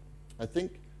 I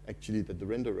think actually that the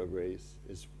render arrays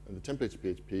and the templates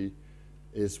PHP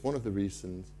is one of the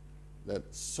reasons that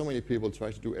so many people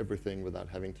try to do everything without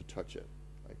having to touch it.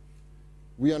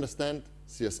 We understand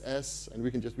CSS, and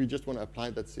we just want to apply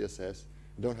that CSS.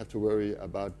 We don't have to worry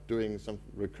about doing some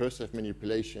recursive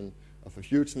manipulation of a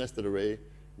huge nested array,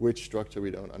 which structure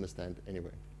we don't understand anyway.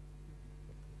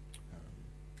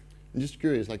 I'm just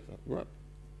curious,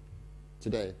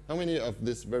 today, how many of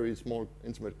this very small,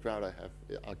 intimate crowd I have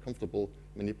are comfortable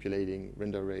manipulating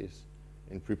render arrays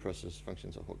in preprocess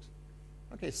functions or hooks?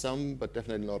 Okay, some, but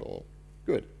definitely not all.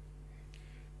 Good.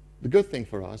 The good thing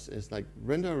for us is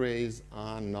render arrays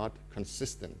are not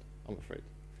consistent, I'm afraid,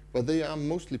 but they are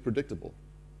mostly predictable.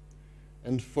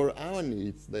 And for our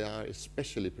needs, they are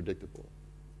especially predictable.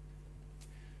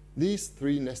 These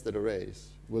 3 nested arrays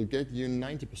will get you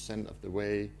 90% of the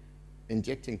way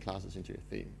injecting classes into your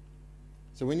theme.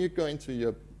 So when you go into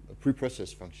your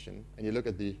preprocess function and you look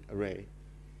at the array,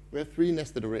 we have 3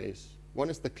 nested arrays. One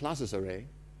is the classes array,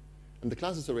 and the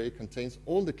classes array contains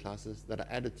all the classes that are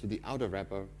added to the outer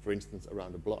wrapper, for instance,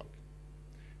 around a block.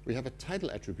 We have a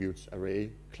title attributes array,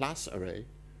 class array.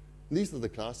 These are the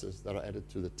classes that are added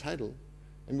to the title.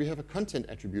 And we have a content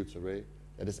attributes array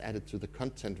that is added to the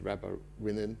content wrapper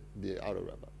within the outer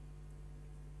wrapper.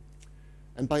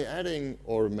 And by adding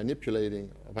or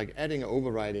manipulating, by adding or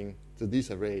overriding to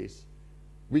these arrays,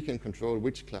 we can control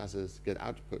which classes gets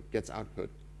output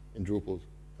in Drupal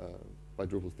by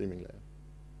Drupal theming layer.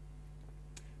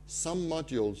 Some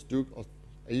modules do, or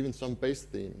even some base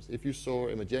themes. If you saw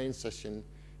a Magellan session,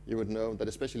 you would know that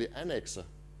especially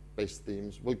annexer-based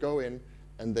themes will go in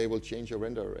and they will change your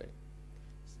render array.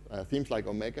 Themes like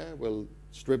Omega will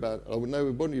strip out, or no,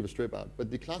 it won't even strip out, but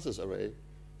the classes array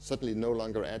suddenly no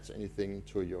longer adds anything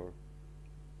to your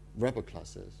wrapper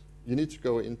classes. You need to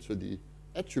go into the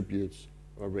attributes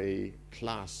array,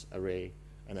 class array,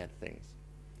 and add things.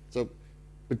 So,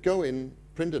 but go in,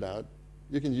 print it out.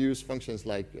 You can use functions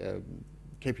like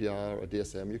KPR or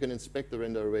DSM. You can inspect the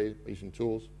render array using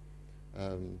tools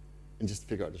and just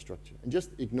figure out the structure. And just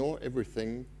ignore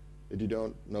everything that you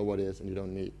don't know what is and you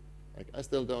don't need. I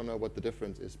still don't know what the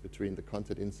difference is between the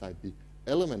content inside the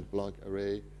element block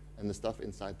array and the stuff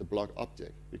inside the block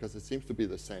object, because it seems to be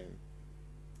the same.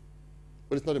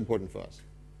 But it's not important for us.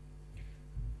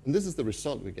 And this is the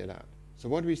result we get out. So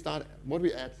what we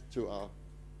add to our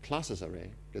classes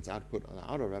array gets output on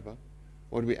our outer wrapper.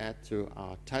 What we add to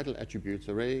our title attributes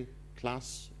array,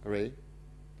 class array,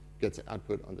 gets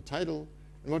output on the title.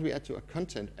 And what we add to a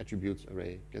content attributes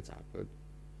array gets output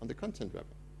on the content wrapper.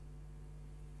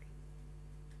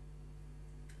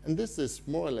 And this is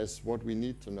more or less what we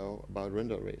need to know about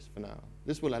render arrays for now.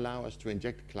 This will allow us to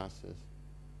inject classes,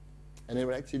 and it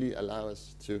will actually allow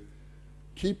us to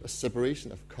keep a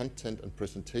separation of content and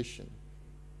presentation.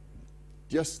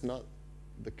 Just not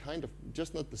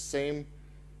the same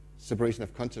separation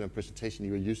of content and presentation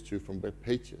you are used to from web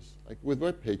pages. Like with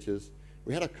web pages,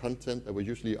 we had a content that was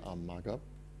usually our markup.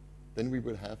 Then we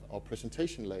would have our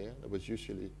presentation layer that was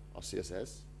usually our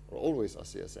CSS, or always our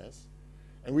CSS.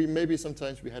 And maybe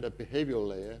sometimes we had a behavioral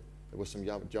layer that was some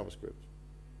JavaScript.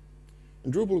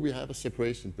 In Drupal, we have a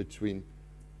separation between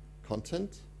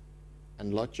content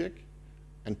and logic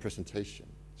and presentation.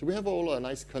 So we have all our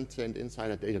nice content inside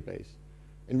a database.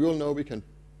 And we all know we can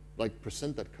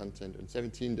present that content in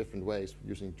 17 different ways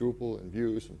using Drupal and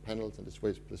views and panels and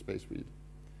the space read.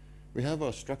 We have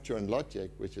our structure and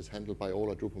logic, which is handled by all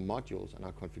our Drupal modules and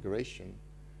our configuration.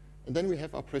 And then we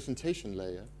have our presentation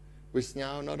layer, which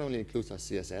now not only includes our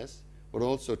CSS, but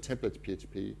also templates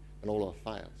PHP and all our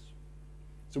files.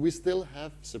 So we still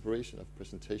have separation of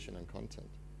presentation and content.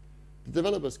 The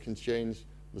developers can change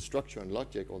the structure and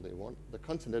logic all they want. The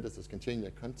content editors can change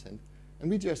their content. And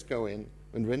we just go in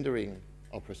when rendering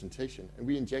our presentation, and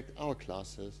we inject our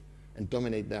classes and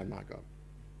dominate their markup.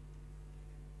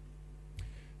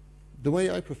 The way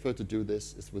I prefer to do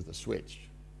this is with a switch.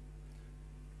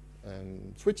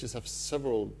 Switches have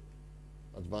several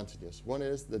advantages. One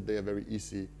is that they are very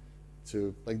easy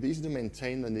to, they're easy to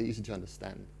maintain and they're easy to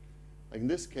understand. Like in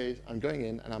this case, I'm going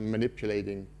in and I'm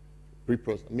manipulating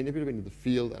the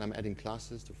field, and I'm adding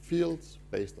classes to fields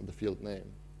based on the field name.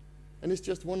 And it's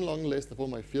just one long list of all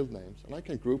my field names, and I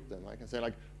can group them. I can say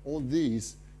all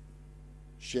these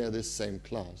share this same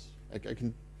class.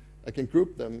 I can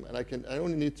group them, and I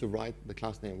only need to write the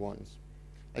class name once.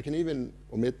 I can even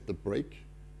omit the break,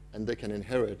 and they can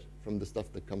inherit from the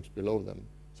stuff that comes below them.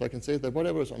 So I can say that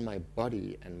whatever is on my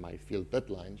body and my field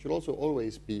deadline should also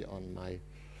always be on my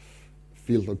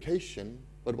field location,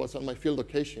 but what's on my field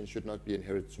location should not be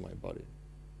inherited to my body.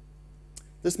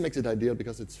 This makes it ideal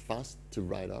because it's fast to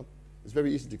write up. It's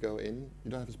very easy to go in. You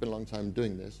don't have to spend a long time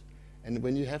doing this. And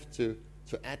when you have to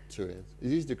add to it,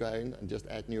 it's easy to go in and just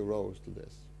add new rows to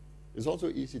this. It's also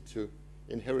easy to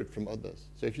inherit from others.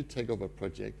 So if you take over a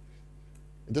project,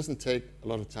 it doesn't take a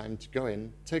lot of time to go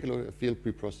in, take a look at a field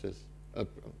template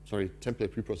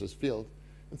preprocess field,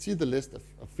 and see the list of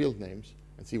field names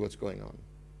and see what's going on.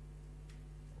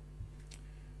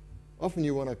 Often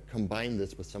you want to combine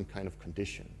this with some kind of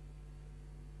condition.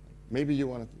 Maybe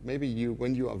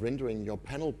when you are rendering your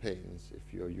panel panes,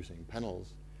 if you're using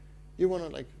panels, you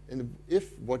want to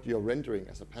if what you're rendering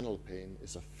as a panel pane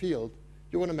is a field,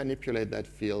 you want to manipulate that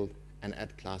field and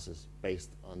add classes based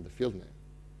on the field name.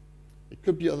 It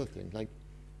could be other things, like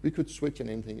we could switch on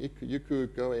anything. You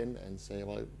could go in and say,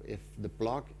 well, if the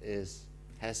block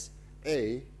has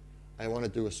A, I want to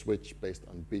do a switch based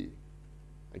on B.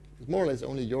 It's more or less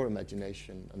only your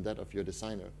imagination and that of your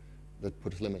designer that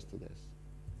puts limits to this.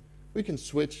 We can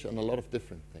switch on a lot of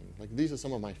different things. These are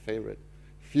some of my favorite.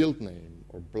 Field name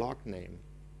or block name.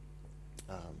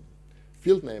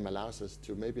 Field name allows us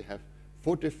to maybe have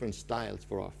 4 different styles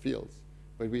for our fields,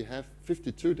 but we have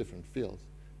 52 different fields.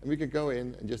 And we can go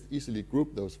in and just easily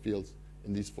group those fields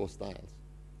in these 4 styles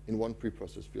in one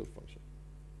preprocessed field function.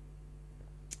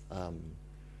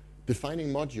 Defining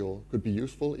module could be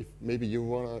useful if maybe you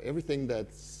want everything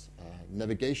that's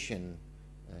navigation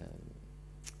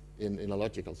in a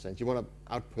logical sense. You want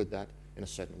to output that in a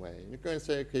certain way. And you're going to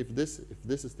say, okay, if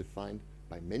this is defined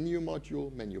by menu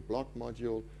module, menu block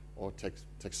module, or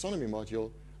taxonomy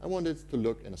module, I want it to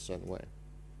look in a certain way.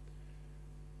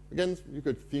 Again, you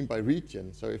could theme by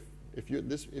region. So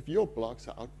if your blocks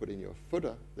are output in your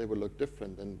footer, they will look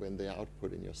different than when they are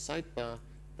output in your sidebar,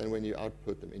 than when you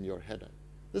output them in your header.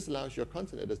 This allows your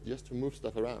content editors just to move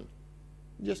stuff around.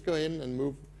 You just go in and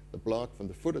move the block from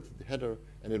the footer to the header,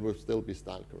 and it will still be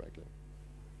styled correctly.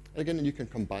 And again, you can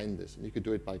combine this, and you could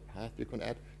do it by path. You can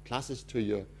add classes to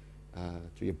your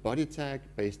body tag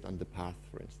based on the path,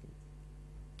 for instance.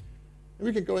 And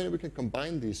we can go in and we can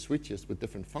combine these switches with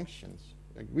different functions.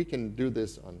 We can do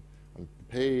this on the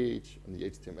page, on the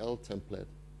HTML template,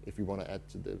 if we want to add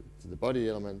to the body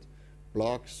element,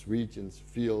 blocks, regions,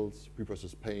 fields,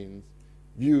 preprocessed panes.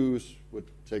 Views would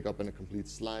take up in a complete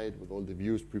slide with all the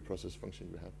views preprocessed function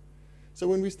we have. So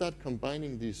when we start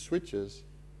combining these switches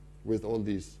with all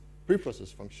these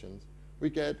preprocessed functions, we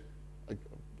get a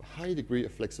high degree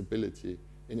of flexibility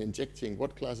in injecting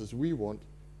what classes we want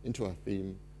into our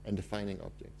theme and defining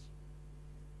objects.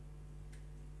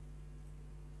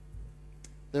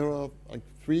 There are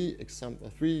 3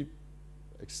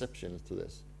 exceptions to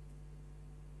this.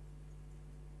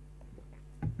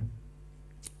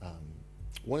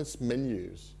 One is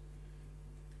menus.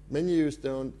 Menus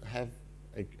don't have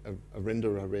a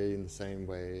render array in the same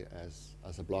way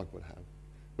as a blog would have.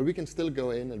 But we can still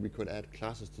go in and we could add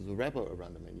classes to the wrapper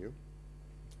around the menu.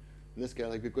 In this case,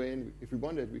 like we go in, if we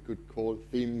wanted, we could call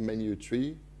theme menu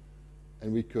tree,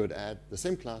 and we could add the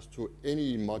same class to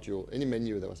any module, any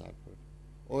menu that was output.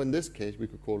 Or in this case, we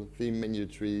could call theme menu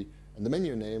tree and the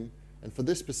menu name, and for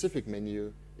this specific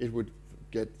menu, it would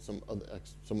get some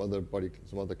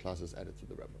other classes added to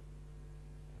the wrapper.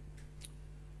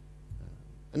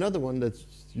 Another one that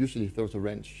usually throws a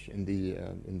wrench in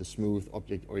the smooth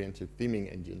object-oriented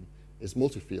theming engine is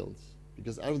multi-fields.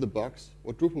 Because out of the box,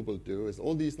 what Drupal will do is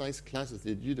all these nice classes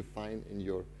that you define in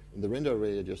the render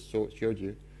array I just showed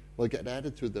you will get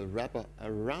added to the wrapper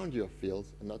around your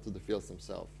fields and not to the fields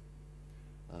themselves.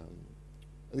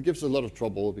 And it gives a lot of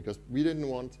trouble because we didn't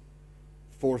want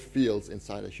 4 fields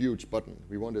inside a huge button.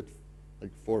 We wanted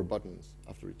like 4 buttons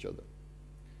after each other.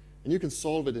 And you can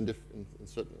solve it in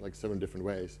certain, like 7 different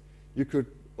ways. You could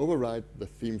override the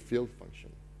theme field function.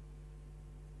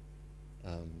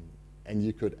 And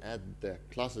you could add the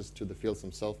classes to the fields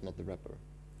themselves, not the wrapper.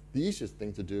 The easiest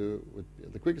thing to do,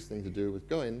 the quickest thing to do would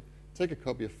go in, take a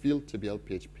copy of field.tbl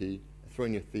PHP, throw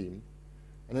in your theme,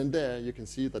 and then there you can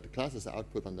see that the classes are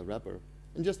output on the wrapper,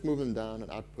 and just move them down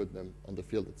and output them on the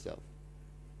field itself.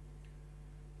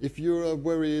 If you're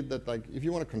worried that, like, if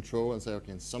you want to control and say,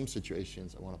 okay, in some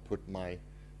situations I want to put my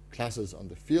classes on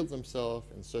the fields themselves,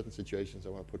 in certain situations I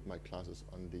want to put my classes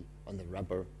on the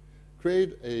wrapper,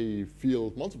 create a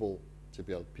field multiple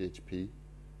TBL PHP,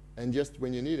 and just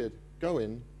when you need it, go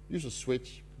in, use a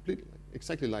switch, completely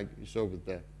exactly like you saw with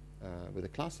the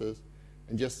classes,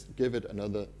 and just give it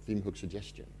another theme hook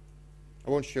suggestion. I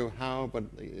won't show how, but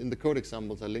in the code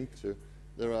examples I linked to,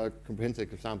 there are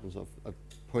comprehensive examples of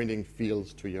pointing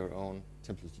fields to your own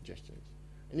template suggestions.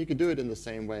 And you can do it in the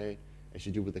same way as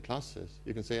you do with the classes.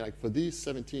 You can say, like, for these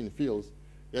 17 fields,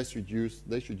 they should use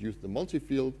the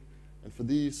multi-field, and for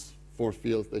these 4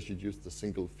 fields, they should use the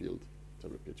single field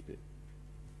PHP.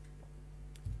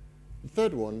 The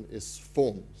third one is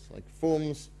forms. Like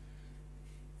forms,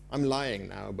 I'm lying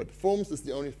now, but forms is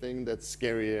the only thing that's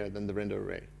scarier than the render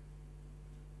array.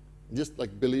 Just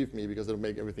like believe me, because it'll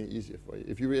make everything easier for you.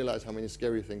 If you realize how many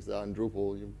scary things there are in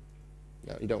Drupal, you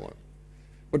don't want it.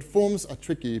 But forms are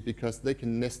tricky because they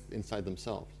can nest inside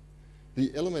themselves.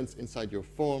 The elements inside your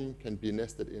form can be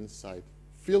nested inside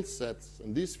field sets,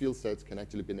 and these field sets can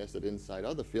actually be nested inside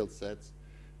other field sets.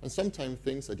 And sometimes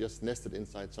things are just nested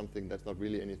inside something that's not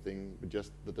really anything, but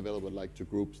just the developer like to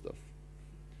group stuff.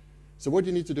 So what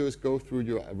you need to do is go through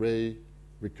your array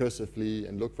recursively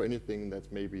and look for anything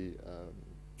that's maybe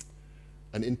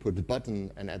an input button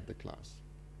and add the class.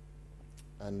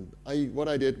 And what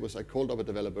I did was I called up a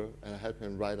developer and I had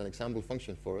him write an example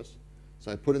function for us.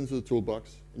 So I put it into the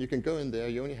toolbox, and you can go in there.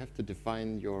 You only have to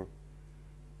define your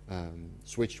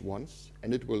switch once,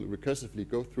 and it will recursively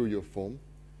go through your form,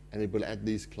 and it will add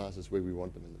these classes where we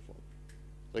want them in the form.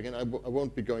 So again, I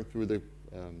won't be going through the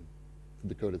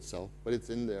code itself, but it's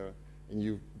in there, and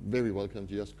you're very welcome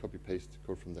to just copy-paste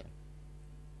code from there.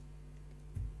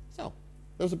 So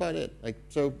that was about it.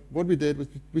 So what we did was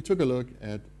we took a look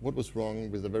at what was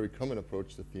wrong with a very common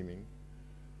approach to theming.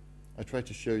 I tried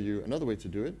to show you another way to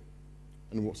do it,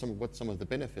 and what some of the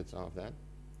benefits are of that.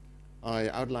 I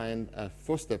outlined a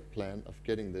 4-step plan of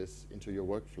getting this into your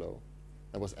workflow.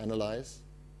 That was analyze,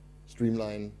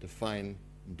 streamline, define,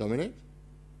 and dominate.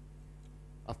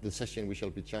 After the session, we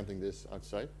shall be chanting this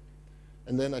outside.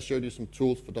 And then I showed you some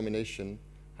tools for domination,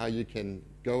 how you can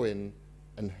go in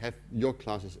and have your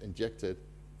classes injected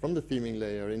from the theming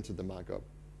layer into the markup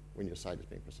when your site is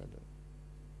being presented.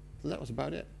 So that was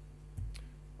about it.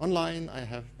 Online, I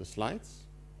have the slides.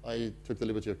 I took the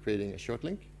liberty of creating a short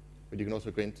link, but you can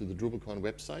also go into the DrupalCon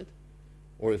website,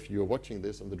 or if you're watching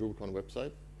this on the DrupalCon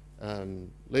website,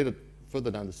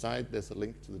 further down the side, there's a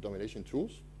link to the domination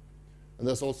tools. And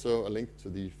there's also a link to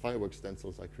the fireworks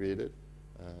stencils I created.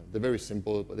 They're very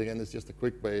simple, but again, it's just a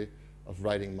quick way of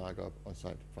writing markup on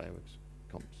site fireworks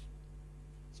comps.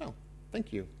 So,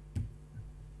 thank you.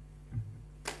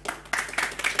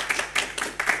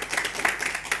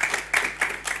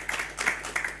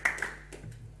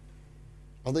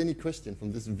 Are there any questions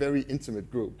from this very intimate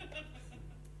group?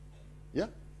 Yeah?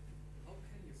 How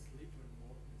can you sleep when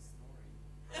Morten is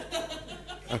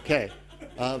snoring? Okay.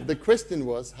 The question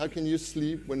was, how can you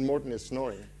sleep when Morten is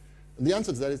snoring? And the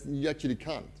answer to that is you actually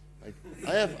can't. Like,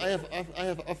 I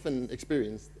have often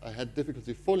experienced, I had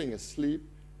difficulty falling asleep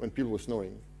when people were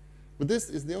snoring. But this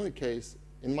is the only case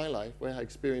in my life where I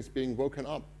experienced being woken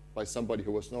up by somebody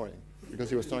who was snoring,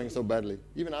 because he was snoring so badly.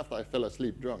 Even after I fell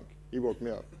asleep drunk, he woke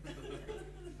me up.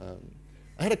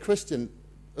 I had a question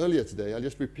earlier today, I'll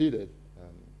just repeat it,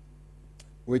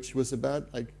 which was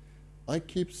about, like, I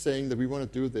keep saying that we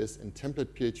want to do this in template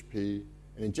PHP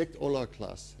and inject all our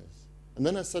classes. And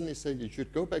then I suddenly say you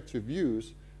should go back to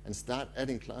views and start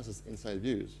adding classes inside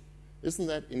views. Isn't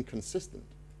that inconsistent?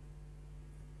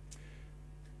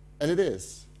 And it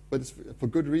is, but it's for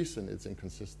good reason it's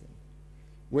inconsistent.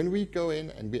 When we go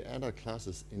in and we add our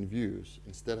classes in views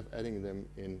instead of adding them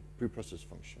in preprocess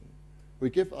function, we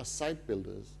give our site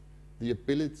builders the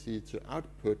ability to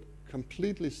output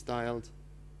completely styled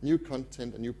new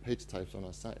content and new page types on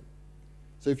our site.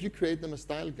 So if you create them a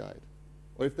style guide,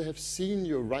 or if they have seen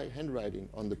your handwriting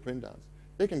on the printouts,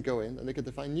 they can go in and they can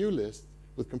define new lists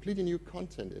with completely new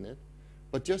content in it,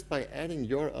 but just by adding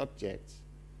your objects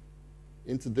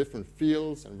into different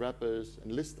fields and wrappers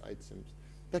and list items,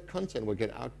 that content will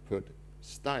get output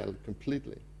styled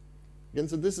completely. Again,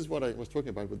 so this is what I was talking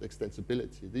about with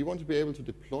extensibility. You want to be able to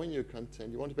deploy new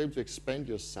content. You want to be able to expand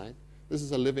your site. This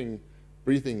is a living,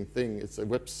 breathing thing. It's a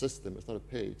web system. It's not a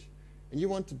page. And you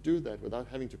want to do that without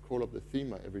having to call up the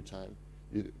theme every time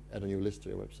you add a new list to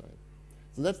your website.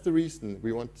 So that's the reason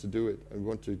we want to do it, and we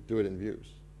want to do it in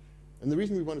views. And the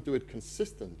reason we want to do it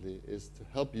consistently is to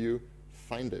help you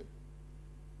find it.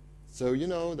 So you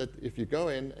know that if you go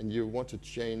in and you want to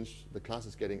change the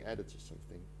classes getting added to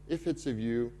something, if it's a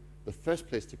view, the first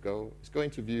place to go is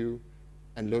going to view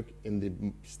and look in the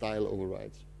style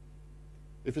overrides.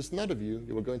 If it's not a view,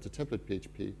 you will go into template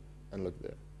PHP and look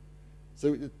there.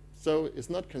 So it's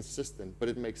not consistent, but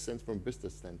it makes sense from a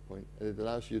business standpoint, and it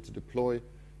allows you to deploy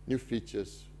new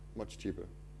features much cheaper.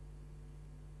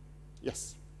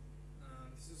 Yes?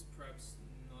 This is perhaps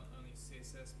not only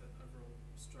CSS, but overall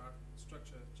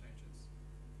structure changes.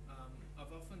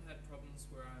 I've often had problems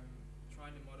where I'm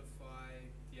trying to modify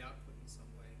the output in some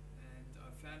way, and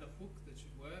I've found a hook that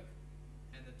should work,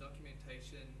 and the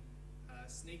documentation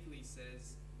sneakily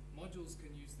says modules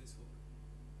can use this hook.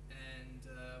 And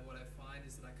what I find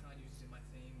is that I can't use it in my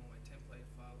theme or my template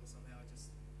file, or somehow it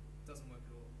just doesn't work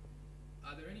at all.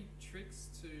 Are there any tricks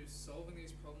to solving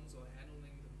these problems or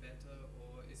handling them better,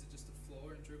 or is it just a flaw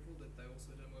in Drupal that they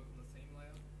also don't work on the theme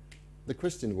layer? The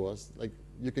question was, like,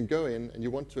 you can go in and you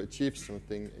want to achieve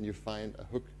something and you find a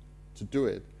hook to do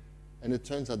it, and it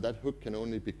turns out that hook can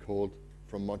only be called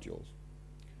from modules.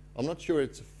 I'm not sure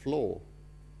it's a flaw.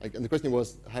 Like, and the question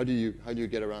was, how do you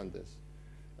get around this?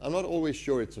 I'm not always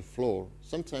sure it's a flaw.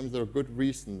 Sometimes there are good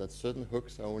reasons that certain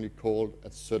hooks are only called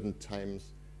at certain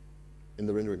times in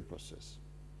the rendering process.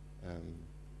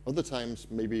 Other times,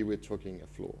 maybe we're talking a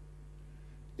flaw.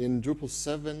 In Drupal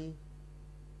 7,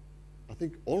 I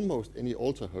think almost any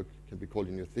alter hook can be called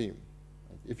in your theme.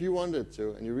 If you wanted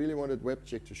to, and you really wanted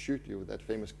WebCheck to shoot you with that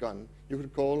famous gun, you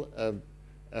could call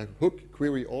a hook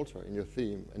query alter in your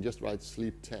theme and just write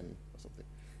sleep 10 or something.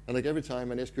 And like every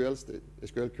time an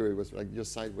SQL query was like, your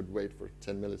site would wait for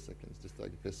 10 milliseconds just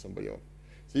like piss somebody off.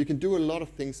 So you can do a lot of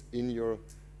things in your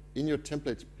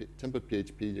template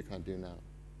PHP you can't do now.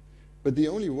 But the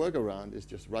only workaround is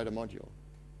just write a module.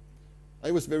 I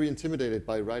was very intimidated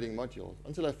by writing modules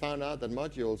until I found out that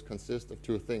modules consist of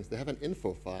two things. They have an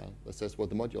info file that says what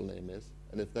the module name is,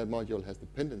 and if that module has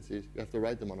dependencies, you have to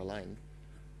write them on a line.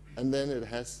 And then it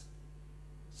has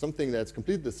something that's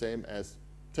completely the same as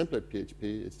template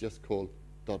PHP. It's just called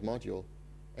 .module,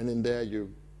 and in there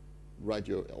you write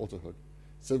your auto hook.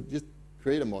 So just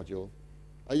create a module.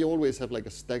 I always have like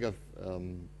a stack of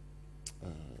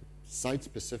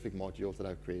site-specific modules that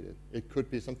I've created. It could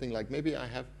be something like maybe I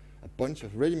have a bunch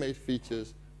of ready-made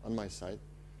features on my site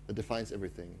that defines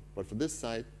everything. But for this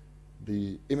site,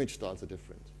 the image styles are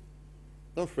different.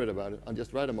 Don't fret about it. I'll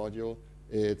just write a module.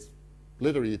 It's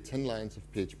literally 10 lines of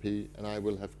PHP, and I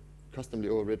will have customly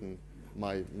overwritten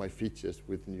my features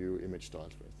with new image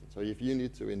styles, for instance. So if you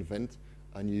need to invent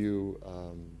a new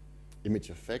image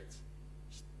effect,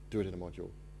 just do it in a module.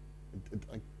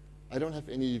 I don't have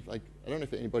any, I don't know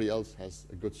if anybody else has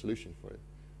a good solution for it.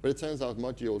 But it turns out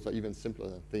modules are even simpler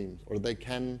than themes, or they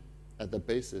can, at the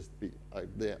basis,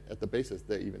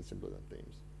 they're even simpler than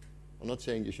themes. I'm not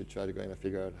saying you should try to go in and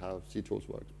figure out how CTools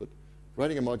works, but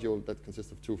writing a module that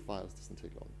consists of 2 files doesn't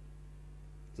take long.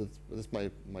 So that's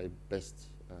my best,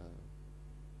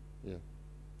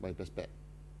 my best bet.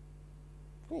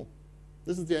 Cool.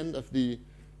 This is the end of the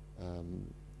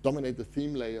dominate the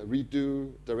theme layer,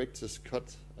 redo, director's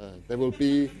cut. There will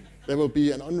be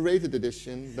an unrated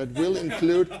edition that will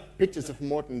include pictures of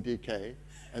Morten DK,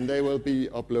 and they will be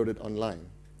uploaded online.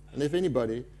 And if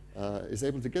anybody is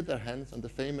able to get their hands on the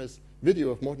famous video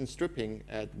of Morten stripping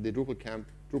at the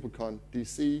DrupalCon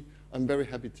DC, I'm very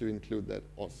happy to include that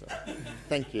also.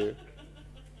 Thank you.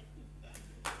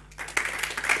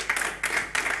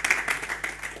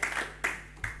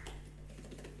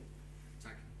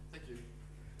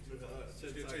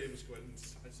 skal jeg tage hjem og skrive en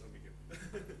site, som igen.